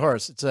tall is that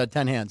horse? It's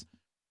 10 hands.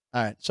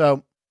 All right.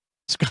 So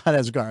Scott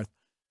has Garth.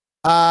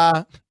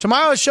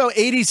 Tomorrow's show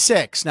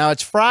 86. Now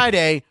it's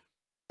Friday.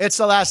 It's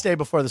the last day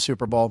before the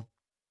Super Bowl.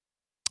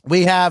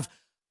 We have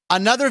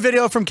another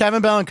video from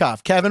Kevin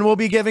Belenkoff. Kevin will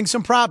be giving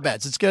some prop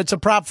bets. It's good. It's a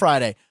prop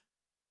Friday.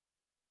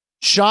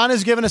 Sean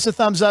has given us a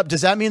thumbs up.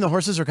 Does that mean the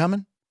horses are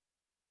coming?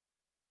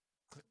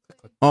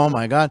 Oh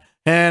my God.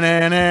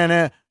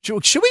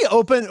 Should we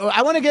open?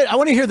 I want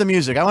to hear the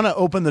music. I want to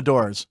open the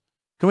doors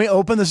Can we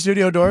open the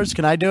studio doors?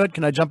 Can I do it?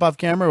 Can I jump off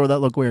camera, or will that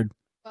look weird?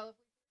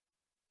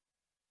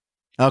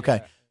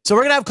 Okay. So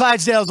we're going to have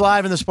Clydesdales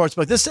live in the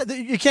sportsbook.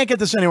 You can't get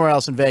this anywhere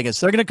else in Vegas.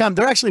 They're going to come.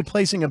 They're actually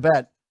placing a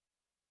bet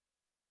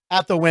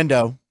at the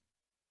window.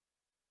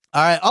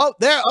 All right. Oh,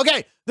 there.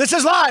 Okay. This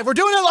is live. We're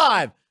doing it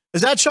live.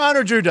 Is that Sean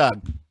or Drew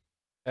Doug?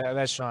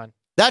 That's Sean.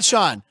 That's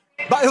Sean.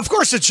 But of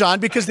course it's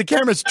Sean because the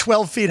camera's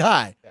 12 feet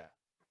high. Yeah.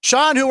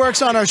 Sean, who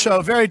works on our show,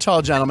 very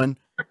tall gentleman.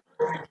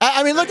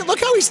 I mean, look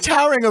how he's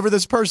towering over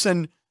this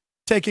person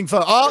taking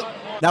photos. Oh,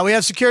 now we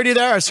have security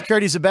there. Our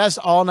security's the best.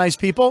 All nice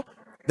people.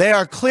 They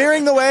are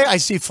clearing the way. I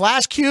see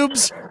flash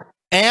cubes,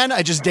 and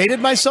I just dated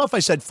myself. I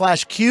said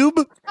flash cube.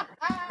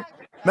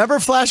 Remember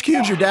flash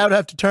cubes? Your dad would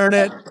have to turn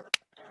it,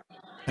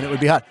 and it would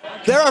be hot.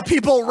 There are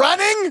people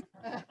running.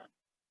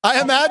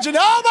 I imagine.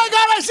 Oh my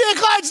God! I see a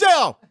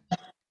Clydesdale.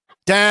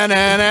 Isn't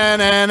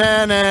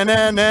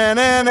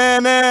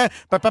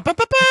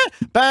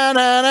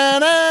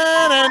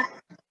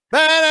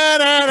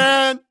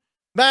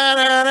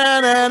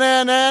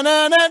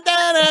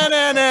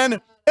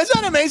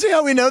that amazing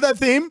how we know that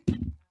theme?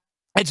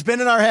 It's been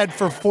in our head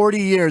for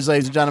 40 years,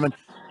 ladies and gentlemen.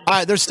 All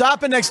right, they're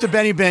stopping next to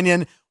Benny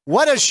Binion.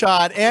 What a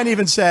shot. Ann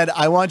even said,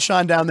 I want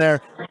Sean down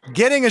there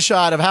getting a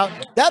shot of how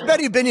that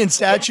Benny Binion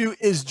statue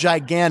is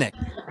gigantic.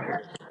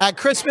 At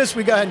Christmas,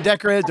 we got ahead and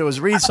decorated. There was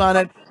wreaths on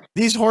it.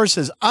 These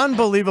horses,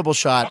 unbelievable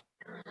shot.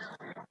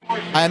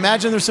 I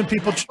imagine there's some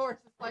people.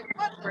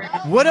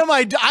 What am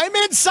I doing? I'm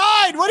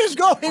inside. What is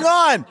going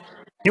on?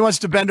 He wants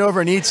to bend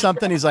over and eat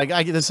something. He's like,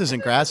 this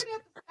isn't grass.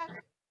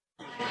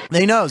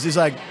 He knows. He's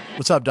like,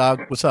 what's up,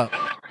 dog? What's up?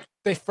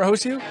 They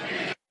froze you?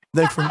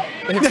 They froze?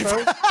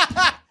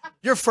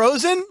 You're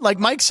frozen? Like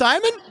Mike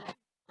Simon?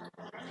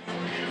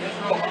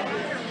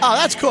 Oh,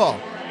 that's cool. All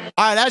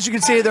right, as you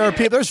can see, there are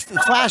people. There's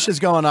flashes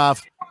going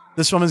off.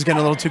 This woman's getting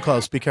a little too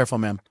close. Be careful,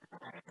 ma'am.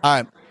 All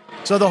right.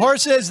 So the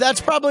horses,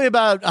 that's probably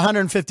about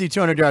 150,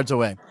 200 yards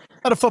away.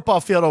 About a football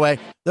field away.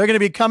 They're going to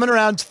be coming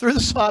around through the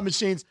slot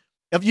machines.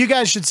 If you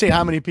guys should see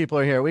how many people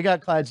are here. We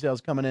got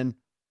Clydesdales coming in.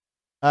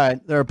 All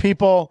right. There are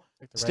people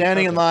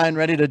standing in line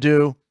ready to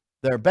do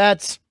their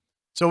bets.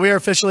 So we are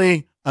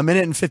officially a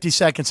minute and 50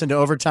 seconds into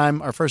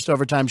overtime, our first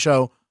overtime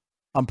show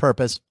on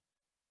purpose.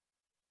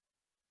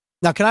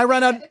 Now, can I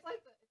run out?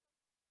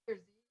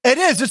 It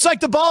is. It's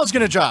like the ball is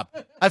going to drop.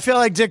 I feel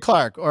like Dick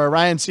Clark or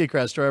Ryan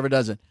Seacrest or whoever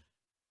does it.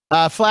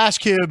 Flash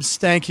cubes.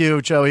 Thank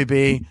you, Joey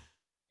B.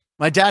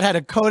 My dad had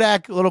a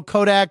little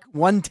Kodak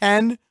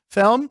 110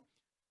 film,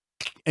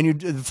 and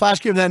the flash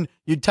cube, then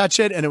you'd touch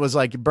it, and it was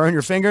like you burn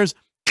your fingers,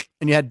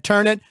 and you had to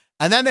turn it.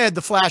 And then they had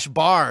the flash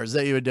bars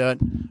that you would do it.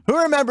 Who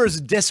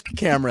remembers disc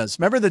cameras?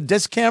 Remember the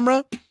disc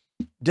camera?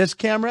 Disc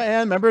camera,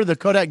 Ann? Remember the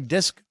Kodak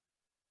disc?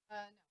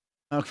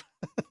 No. Okay.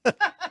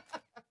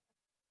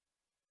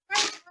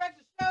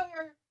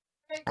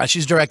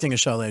 She's directing a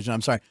show, ladies.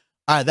 I'm sorry.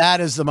 All right, that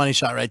is the money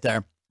shot right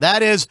there.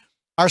 That is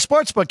our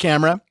sportsbook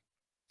camera,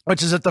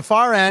 which is at the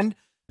far end.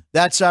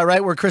 That's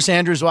right where Chris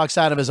Andrews walks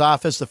out of his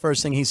office. The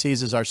first thing he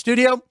sees is our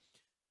studio.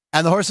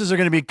 And the horses are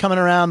going to be coming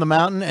around the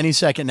mountain any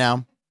second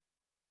now.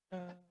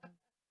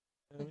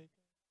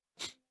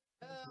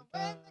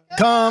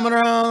 Coming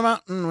around the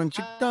mountain when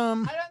you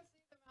come.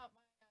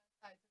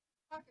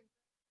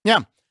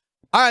 Yeah.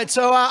 All right.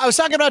 So I was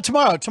talking about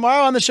tomorrow.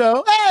 Tomorrow on the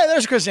show. Hey,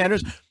 there's Chris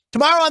Andrews.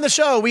 Tomorrow on the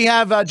show, we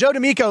have Joe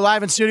D'Amico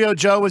live in studio.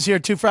 Joe was here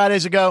 2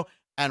 Fridays ago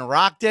and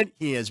rocked it.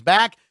 He is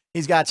back.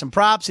 He's got some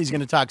props. He's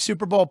going to talk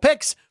Super Bowl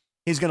picks.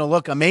 He's going to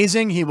look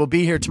amazing. He will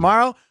be here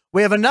tomorrow.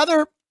 We have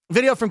another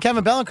video from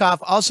Kevin Belenkoff,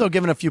 also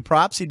giving a few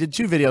props. He did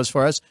 2 videos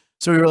for us,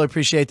 so we really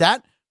appreciate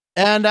that.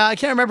 And I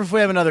can't remember if we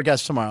have another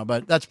guest tomorrow,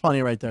 but that's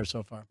plenty right there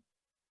so far.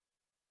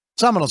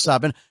 Someone will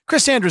stop in.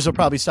 Chris Andrews will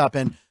probably stop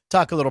in,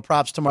 talk a little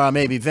props tomorrow,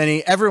 maybe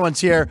Vinny. Everyone's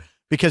here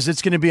because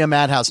it's going to be a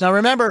madhouse. Now,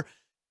 remember,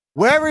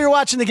 wherever you're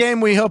watching the game,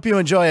 we hope you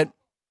enjoy it.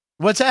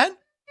 What's that?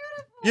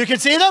 You can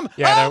see them?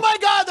 Yeah, oh, my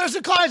God, there's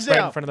a Clydesdale.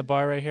 Right in front of the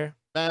bar right here.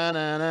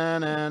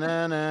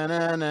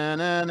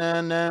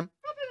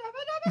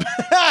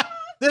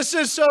 This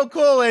is so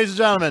cool, ladies and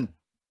gentlemen.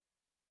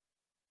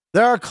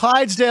 There are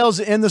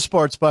Clydesdales in the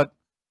sports book.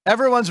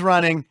 Everyone's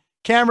running.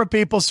 Camera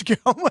people, secure.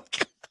 Oh, my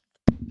God.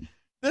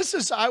 This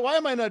is, why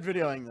am I not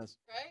videoing this?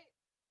 Right?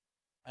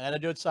 I got to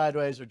do it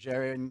sideways or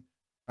Jerry and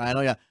Ryan.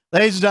 Oh, yeah.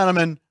 Ladies and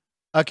gentlemen,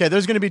 okay,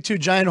 there's going to be 2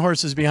 giant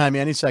horses behind me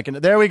any second.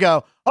 There we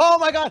go. Oh,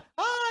 my God.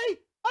 Hi.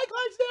 Hi,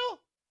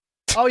 Clydesdale.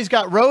 Oh, he's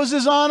got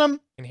roses on him.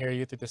 I can hear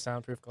you through the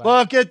soundproof glass.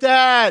 Look at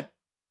that.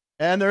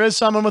 And there is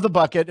someone with a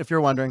bucket, if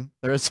you're wondering.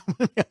 There is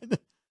someone behind the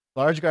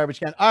large garbage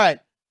can. All right.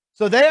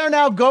 So they are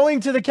now going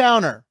to the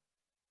counter.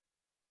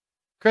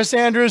 Chris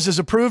Andrews has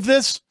approved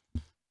this.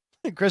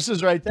 Chris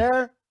is right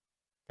there.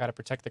 Got to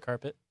protect the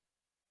carpet.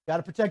 Got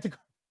to protect the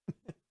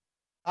carpet.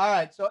 All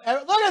right. So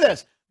look at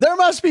this. There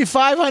must be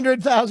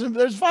 500,000.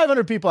 There's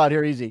 500 people out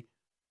here easy.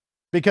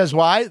 Because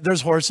why?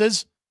 There's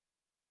horses.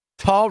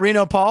 Paul,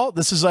 Reno Paul.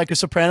 This is like a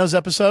Sopranos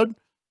episode.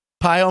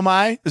 Pi Oh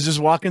My is just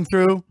walking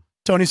through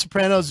Tony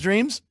Soprano's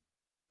dreams.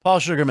 Paul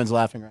Sugarman's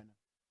laughing right now.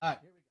 All right.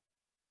 Here we go.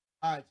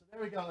 All right. So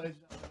there we go, ladies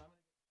and gentlemen.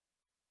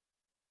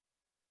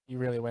 You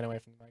really went away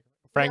from the microphone.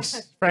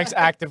 Frank's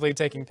actively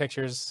taking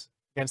pictures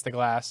against the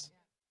glass.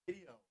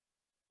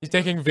 He's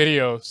taking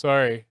video.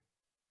 Sorry.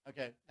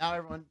 Okay, now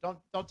everyone,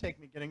 don't take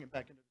me getting it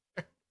back into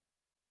the chair.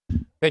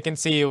 They can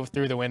see you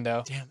through the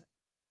window. Damn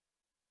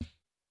it.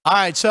 All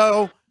right,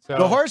 so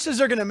the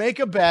horses are going to make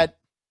a bet.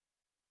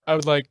 I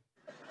would like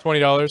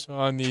 $20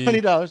 on the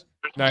 $20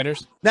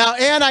 Niners. Now,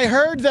 Ann, I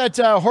heard that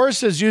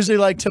horses usually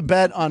like to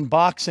bet on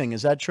boxing.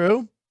 Is that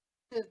true?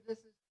 This is true.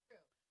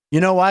 You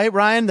know why,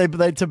 Ryan? They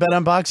like to bet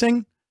on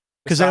boxing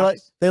because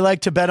they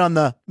like to bet on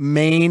the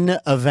main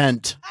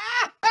event.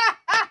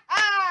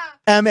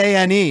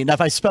 MANE. Now,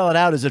 if I spell it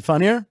out, is it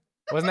funnier?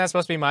 Wasn't that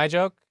supposed to be my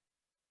joke?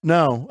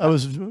 No, I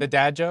was the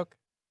dad joke.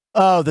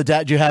 Oh, the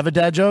dad. Do you have a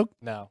dad joke?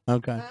 No.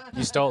 Okay.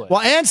 You stole it.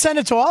 Well, Ann sent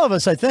it to all of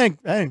us. I think.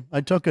 Hey,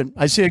 I took it.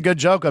 I see a good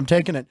joke. I'm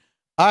taking it.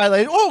 All right,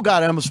 ladies. Oh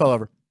God, I almost fell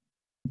over.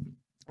 All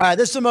right,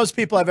 this is the most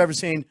people I've ever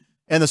seen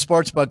in the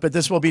sports book, but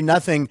this will be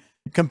nothing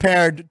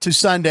compared to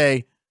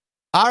Sunday.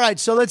 All right,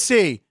 so let's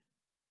see.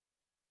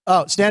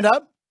 Oh, stand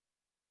up.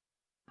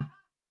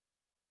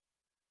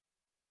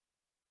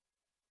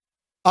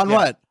 On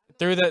what?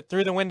 Through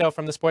the window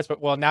from the sports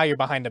book. Well, now you're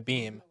behind a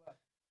beam.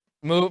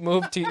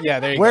 Move to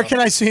there you go. Where can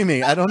I see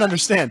me? I don't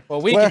understand.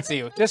 Well, we can see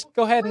you. Just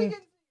go ahead and.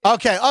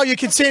 Okay. Oh, you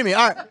can see me.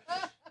 All right.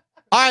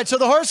 All right. So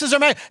the horses are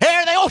made. Hey,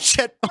 are they? Oh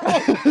shit.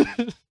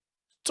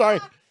 Sorry.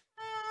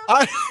 All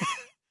right.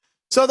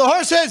 So the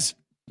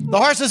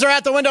horses are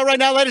at the window right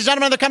now, ladies and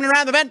gentlemen. They're coming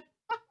around the bend.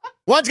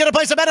 One's going to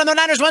place a bet on the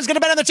Niners. One's going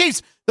to bet on the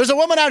Chiefs. There's a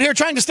woman out here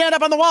trying to stand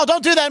up on the wall.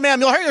 Don't do that,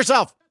 ma'am. You'll hurt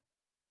yourself.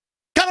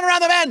 Coming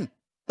around the bend.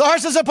 The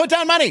horses have put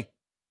down money.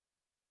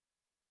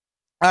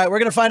 All right, we're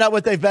going to find out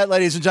what they've bet,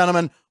 ladies and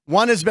gentlemen.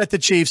 One has bet the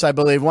Chiefs, I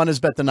believe. One has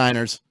bet the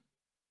Niners.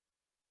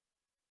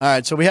 All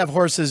right, so we have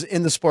horses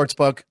in the sports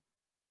book.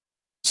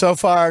 So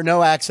far,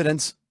 no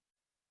accidents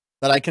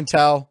that I can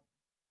tell.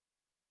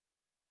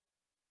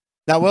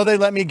 Now, will they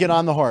let me get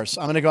on the horse?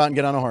 I'm going to go out and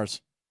get on a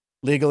horse.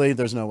 Legally,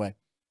 there's no way.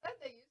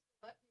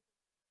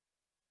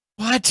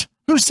 What?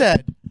 Who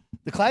said?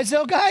 The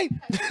Clydesdale guy?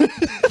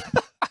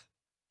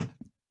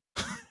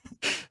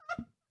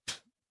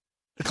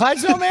 The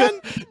Clydesdale man?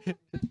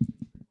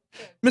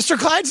 Mr.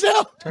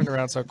 Clydesdale? Turned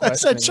around so quick. I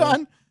said,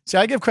 Sean. See,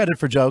 I give credit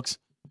for jokes.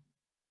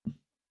 All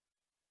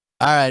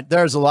right.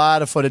 There's a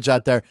lot of footage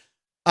out there.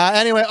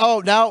 Anyway,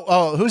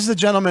 who's the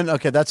gentleman?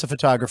 Okay, that's a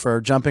photographer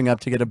jumping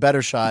up to get a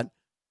better shot.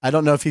 I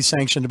don't know if he's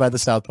sanctioned by the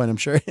South Point. I'm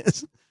sure he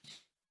is.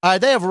 All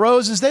right, they have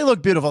roses. They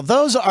look beautiful.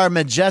 Those are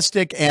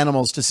majestic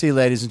animals to see,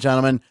 ladies and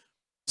gentlemen.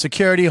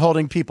 Security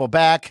holding people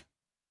back.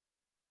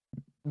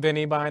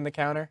 Vinny behind the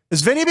counter.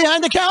 Is Vinny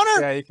behind the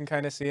counter? Yeah, you can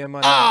kind of see him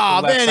on the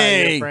left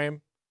side of your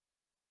frame.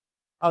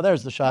 Oh,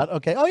 there's the shot.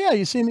 Okay. Oh, yeah,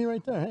 you see me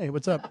right there. Hey,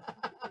 what's up?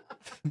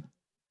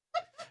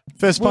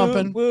 Fist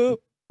pumping. Whoop,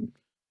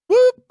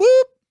 whoop.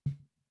 Whoop.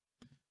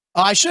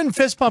 Oh, I shouldn't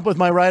fist pump with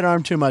my right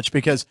arm too much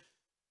because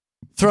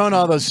throwing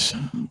all those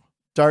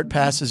dart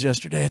passes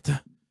yesterday at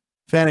the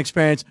fan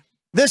experience.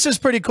 This is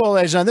pretty cool,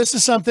 ladies and gentlemen. This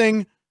is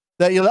something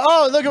that you.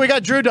 Oh, look, we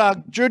got Drew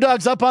Dog. Drew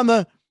Dog's up on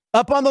the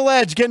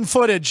ledge getting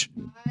footage.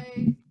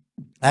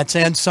 That's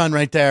Ann's son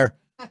right there,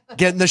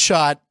 getting the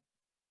shot.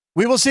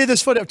 We will see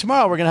this footage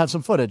tomorrow. We're gonna have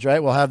some footage,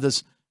 right? We'll have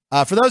this.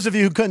 For those of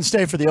you who couldn't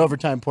stay for the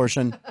overtime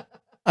portion,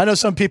 I know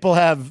some people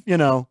have,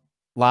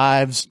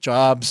 lives,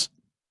 jobs,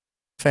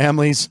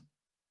 families.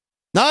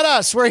 Not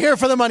us. We're here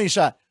for the money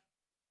shot.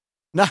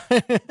 No.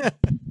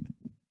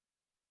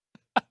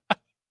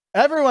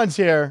 Everyone's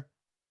here.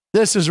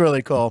 This is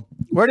really cool.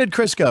 Where did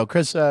Chris go?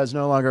 Chris is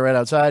no longer right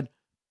outside.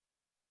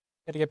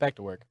 Got to get back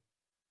to work.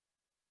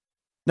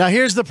 Now,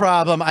 here's the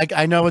problem.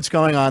 I know what's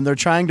going on. They're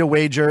trying to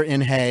wager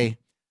in hay.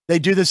 They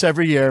do this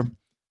every year.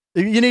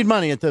 You need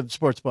money at the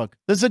sports book.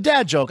 There's a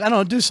dad joke. I don't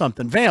know. Do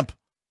something. Vamp.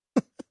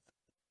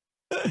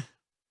 Do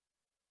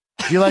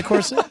you like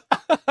horses?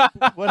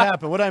 What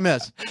happened? What did I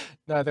miss?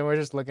 Nothing. We're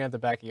just looking at the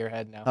back of your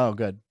head now. Oh,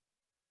 good.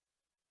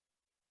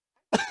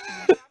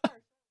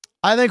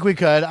 I think we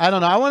could. I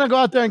don't know. I want to go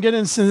out there and get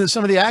into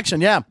some of the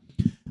action. Yeah.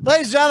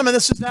 Ladies and gentlemen,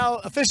 this is now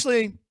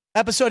officially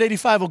episode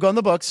 85 will go in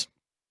the books.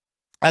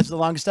 That's the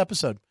longest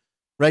episode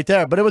right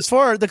there. But it was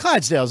for the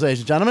Clydesdales, ladies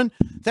and gentlemen.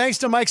 Thanks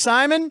to Mike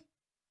Simon.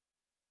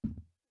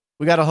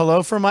 We got a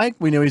hello for Mike.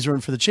 We knew he's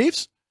rooting for the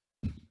Chiefs.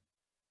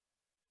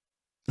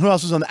 Who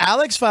else was on?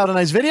 Alex filed a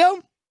nice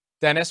video.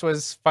 Dennis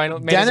was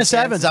Dennis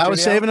Evans. I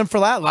was saving him for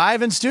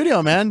live in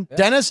studio, man. Yeah.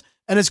 Dennis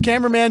and his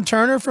cameraman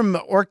Turner from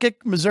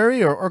Orpik,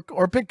 Missouri, or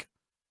Orpik,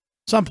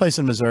 someplace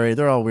in Missouri.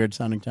 They're all weird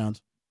sounding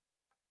towns.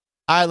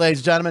 All right, ladies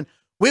and gentlemen.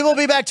 We will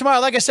be back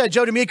tomorrow. Like I said,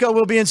 Joe D'Amico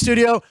will be in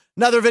studio.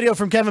 Another video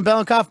from Kevin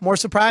Belenkoff. More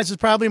surprises,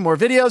 probably. More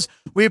videos.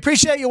 We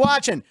appreciate you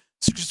watching.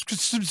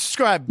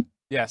 Subscribe.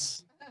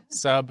 Yes.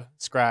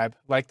 Subscribe.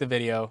 Like the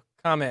video.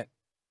 Comment.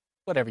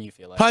 Whatever you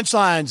feel like.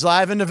 Punchlines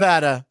live in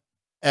Nevada.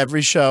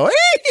 Every show.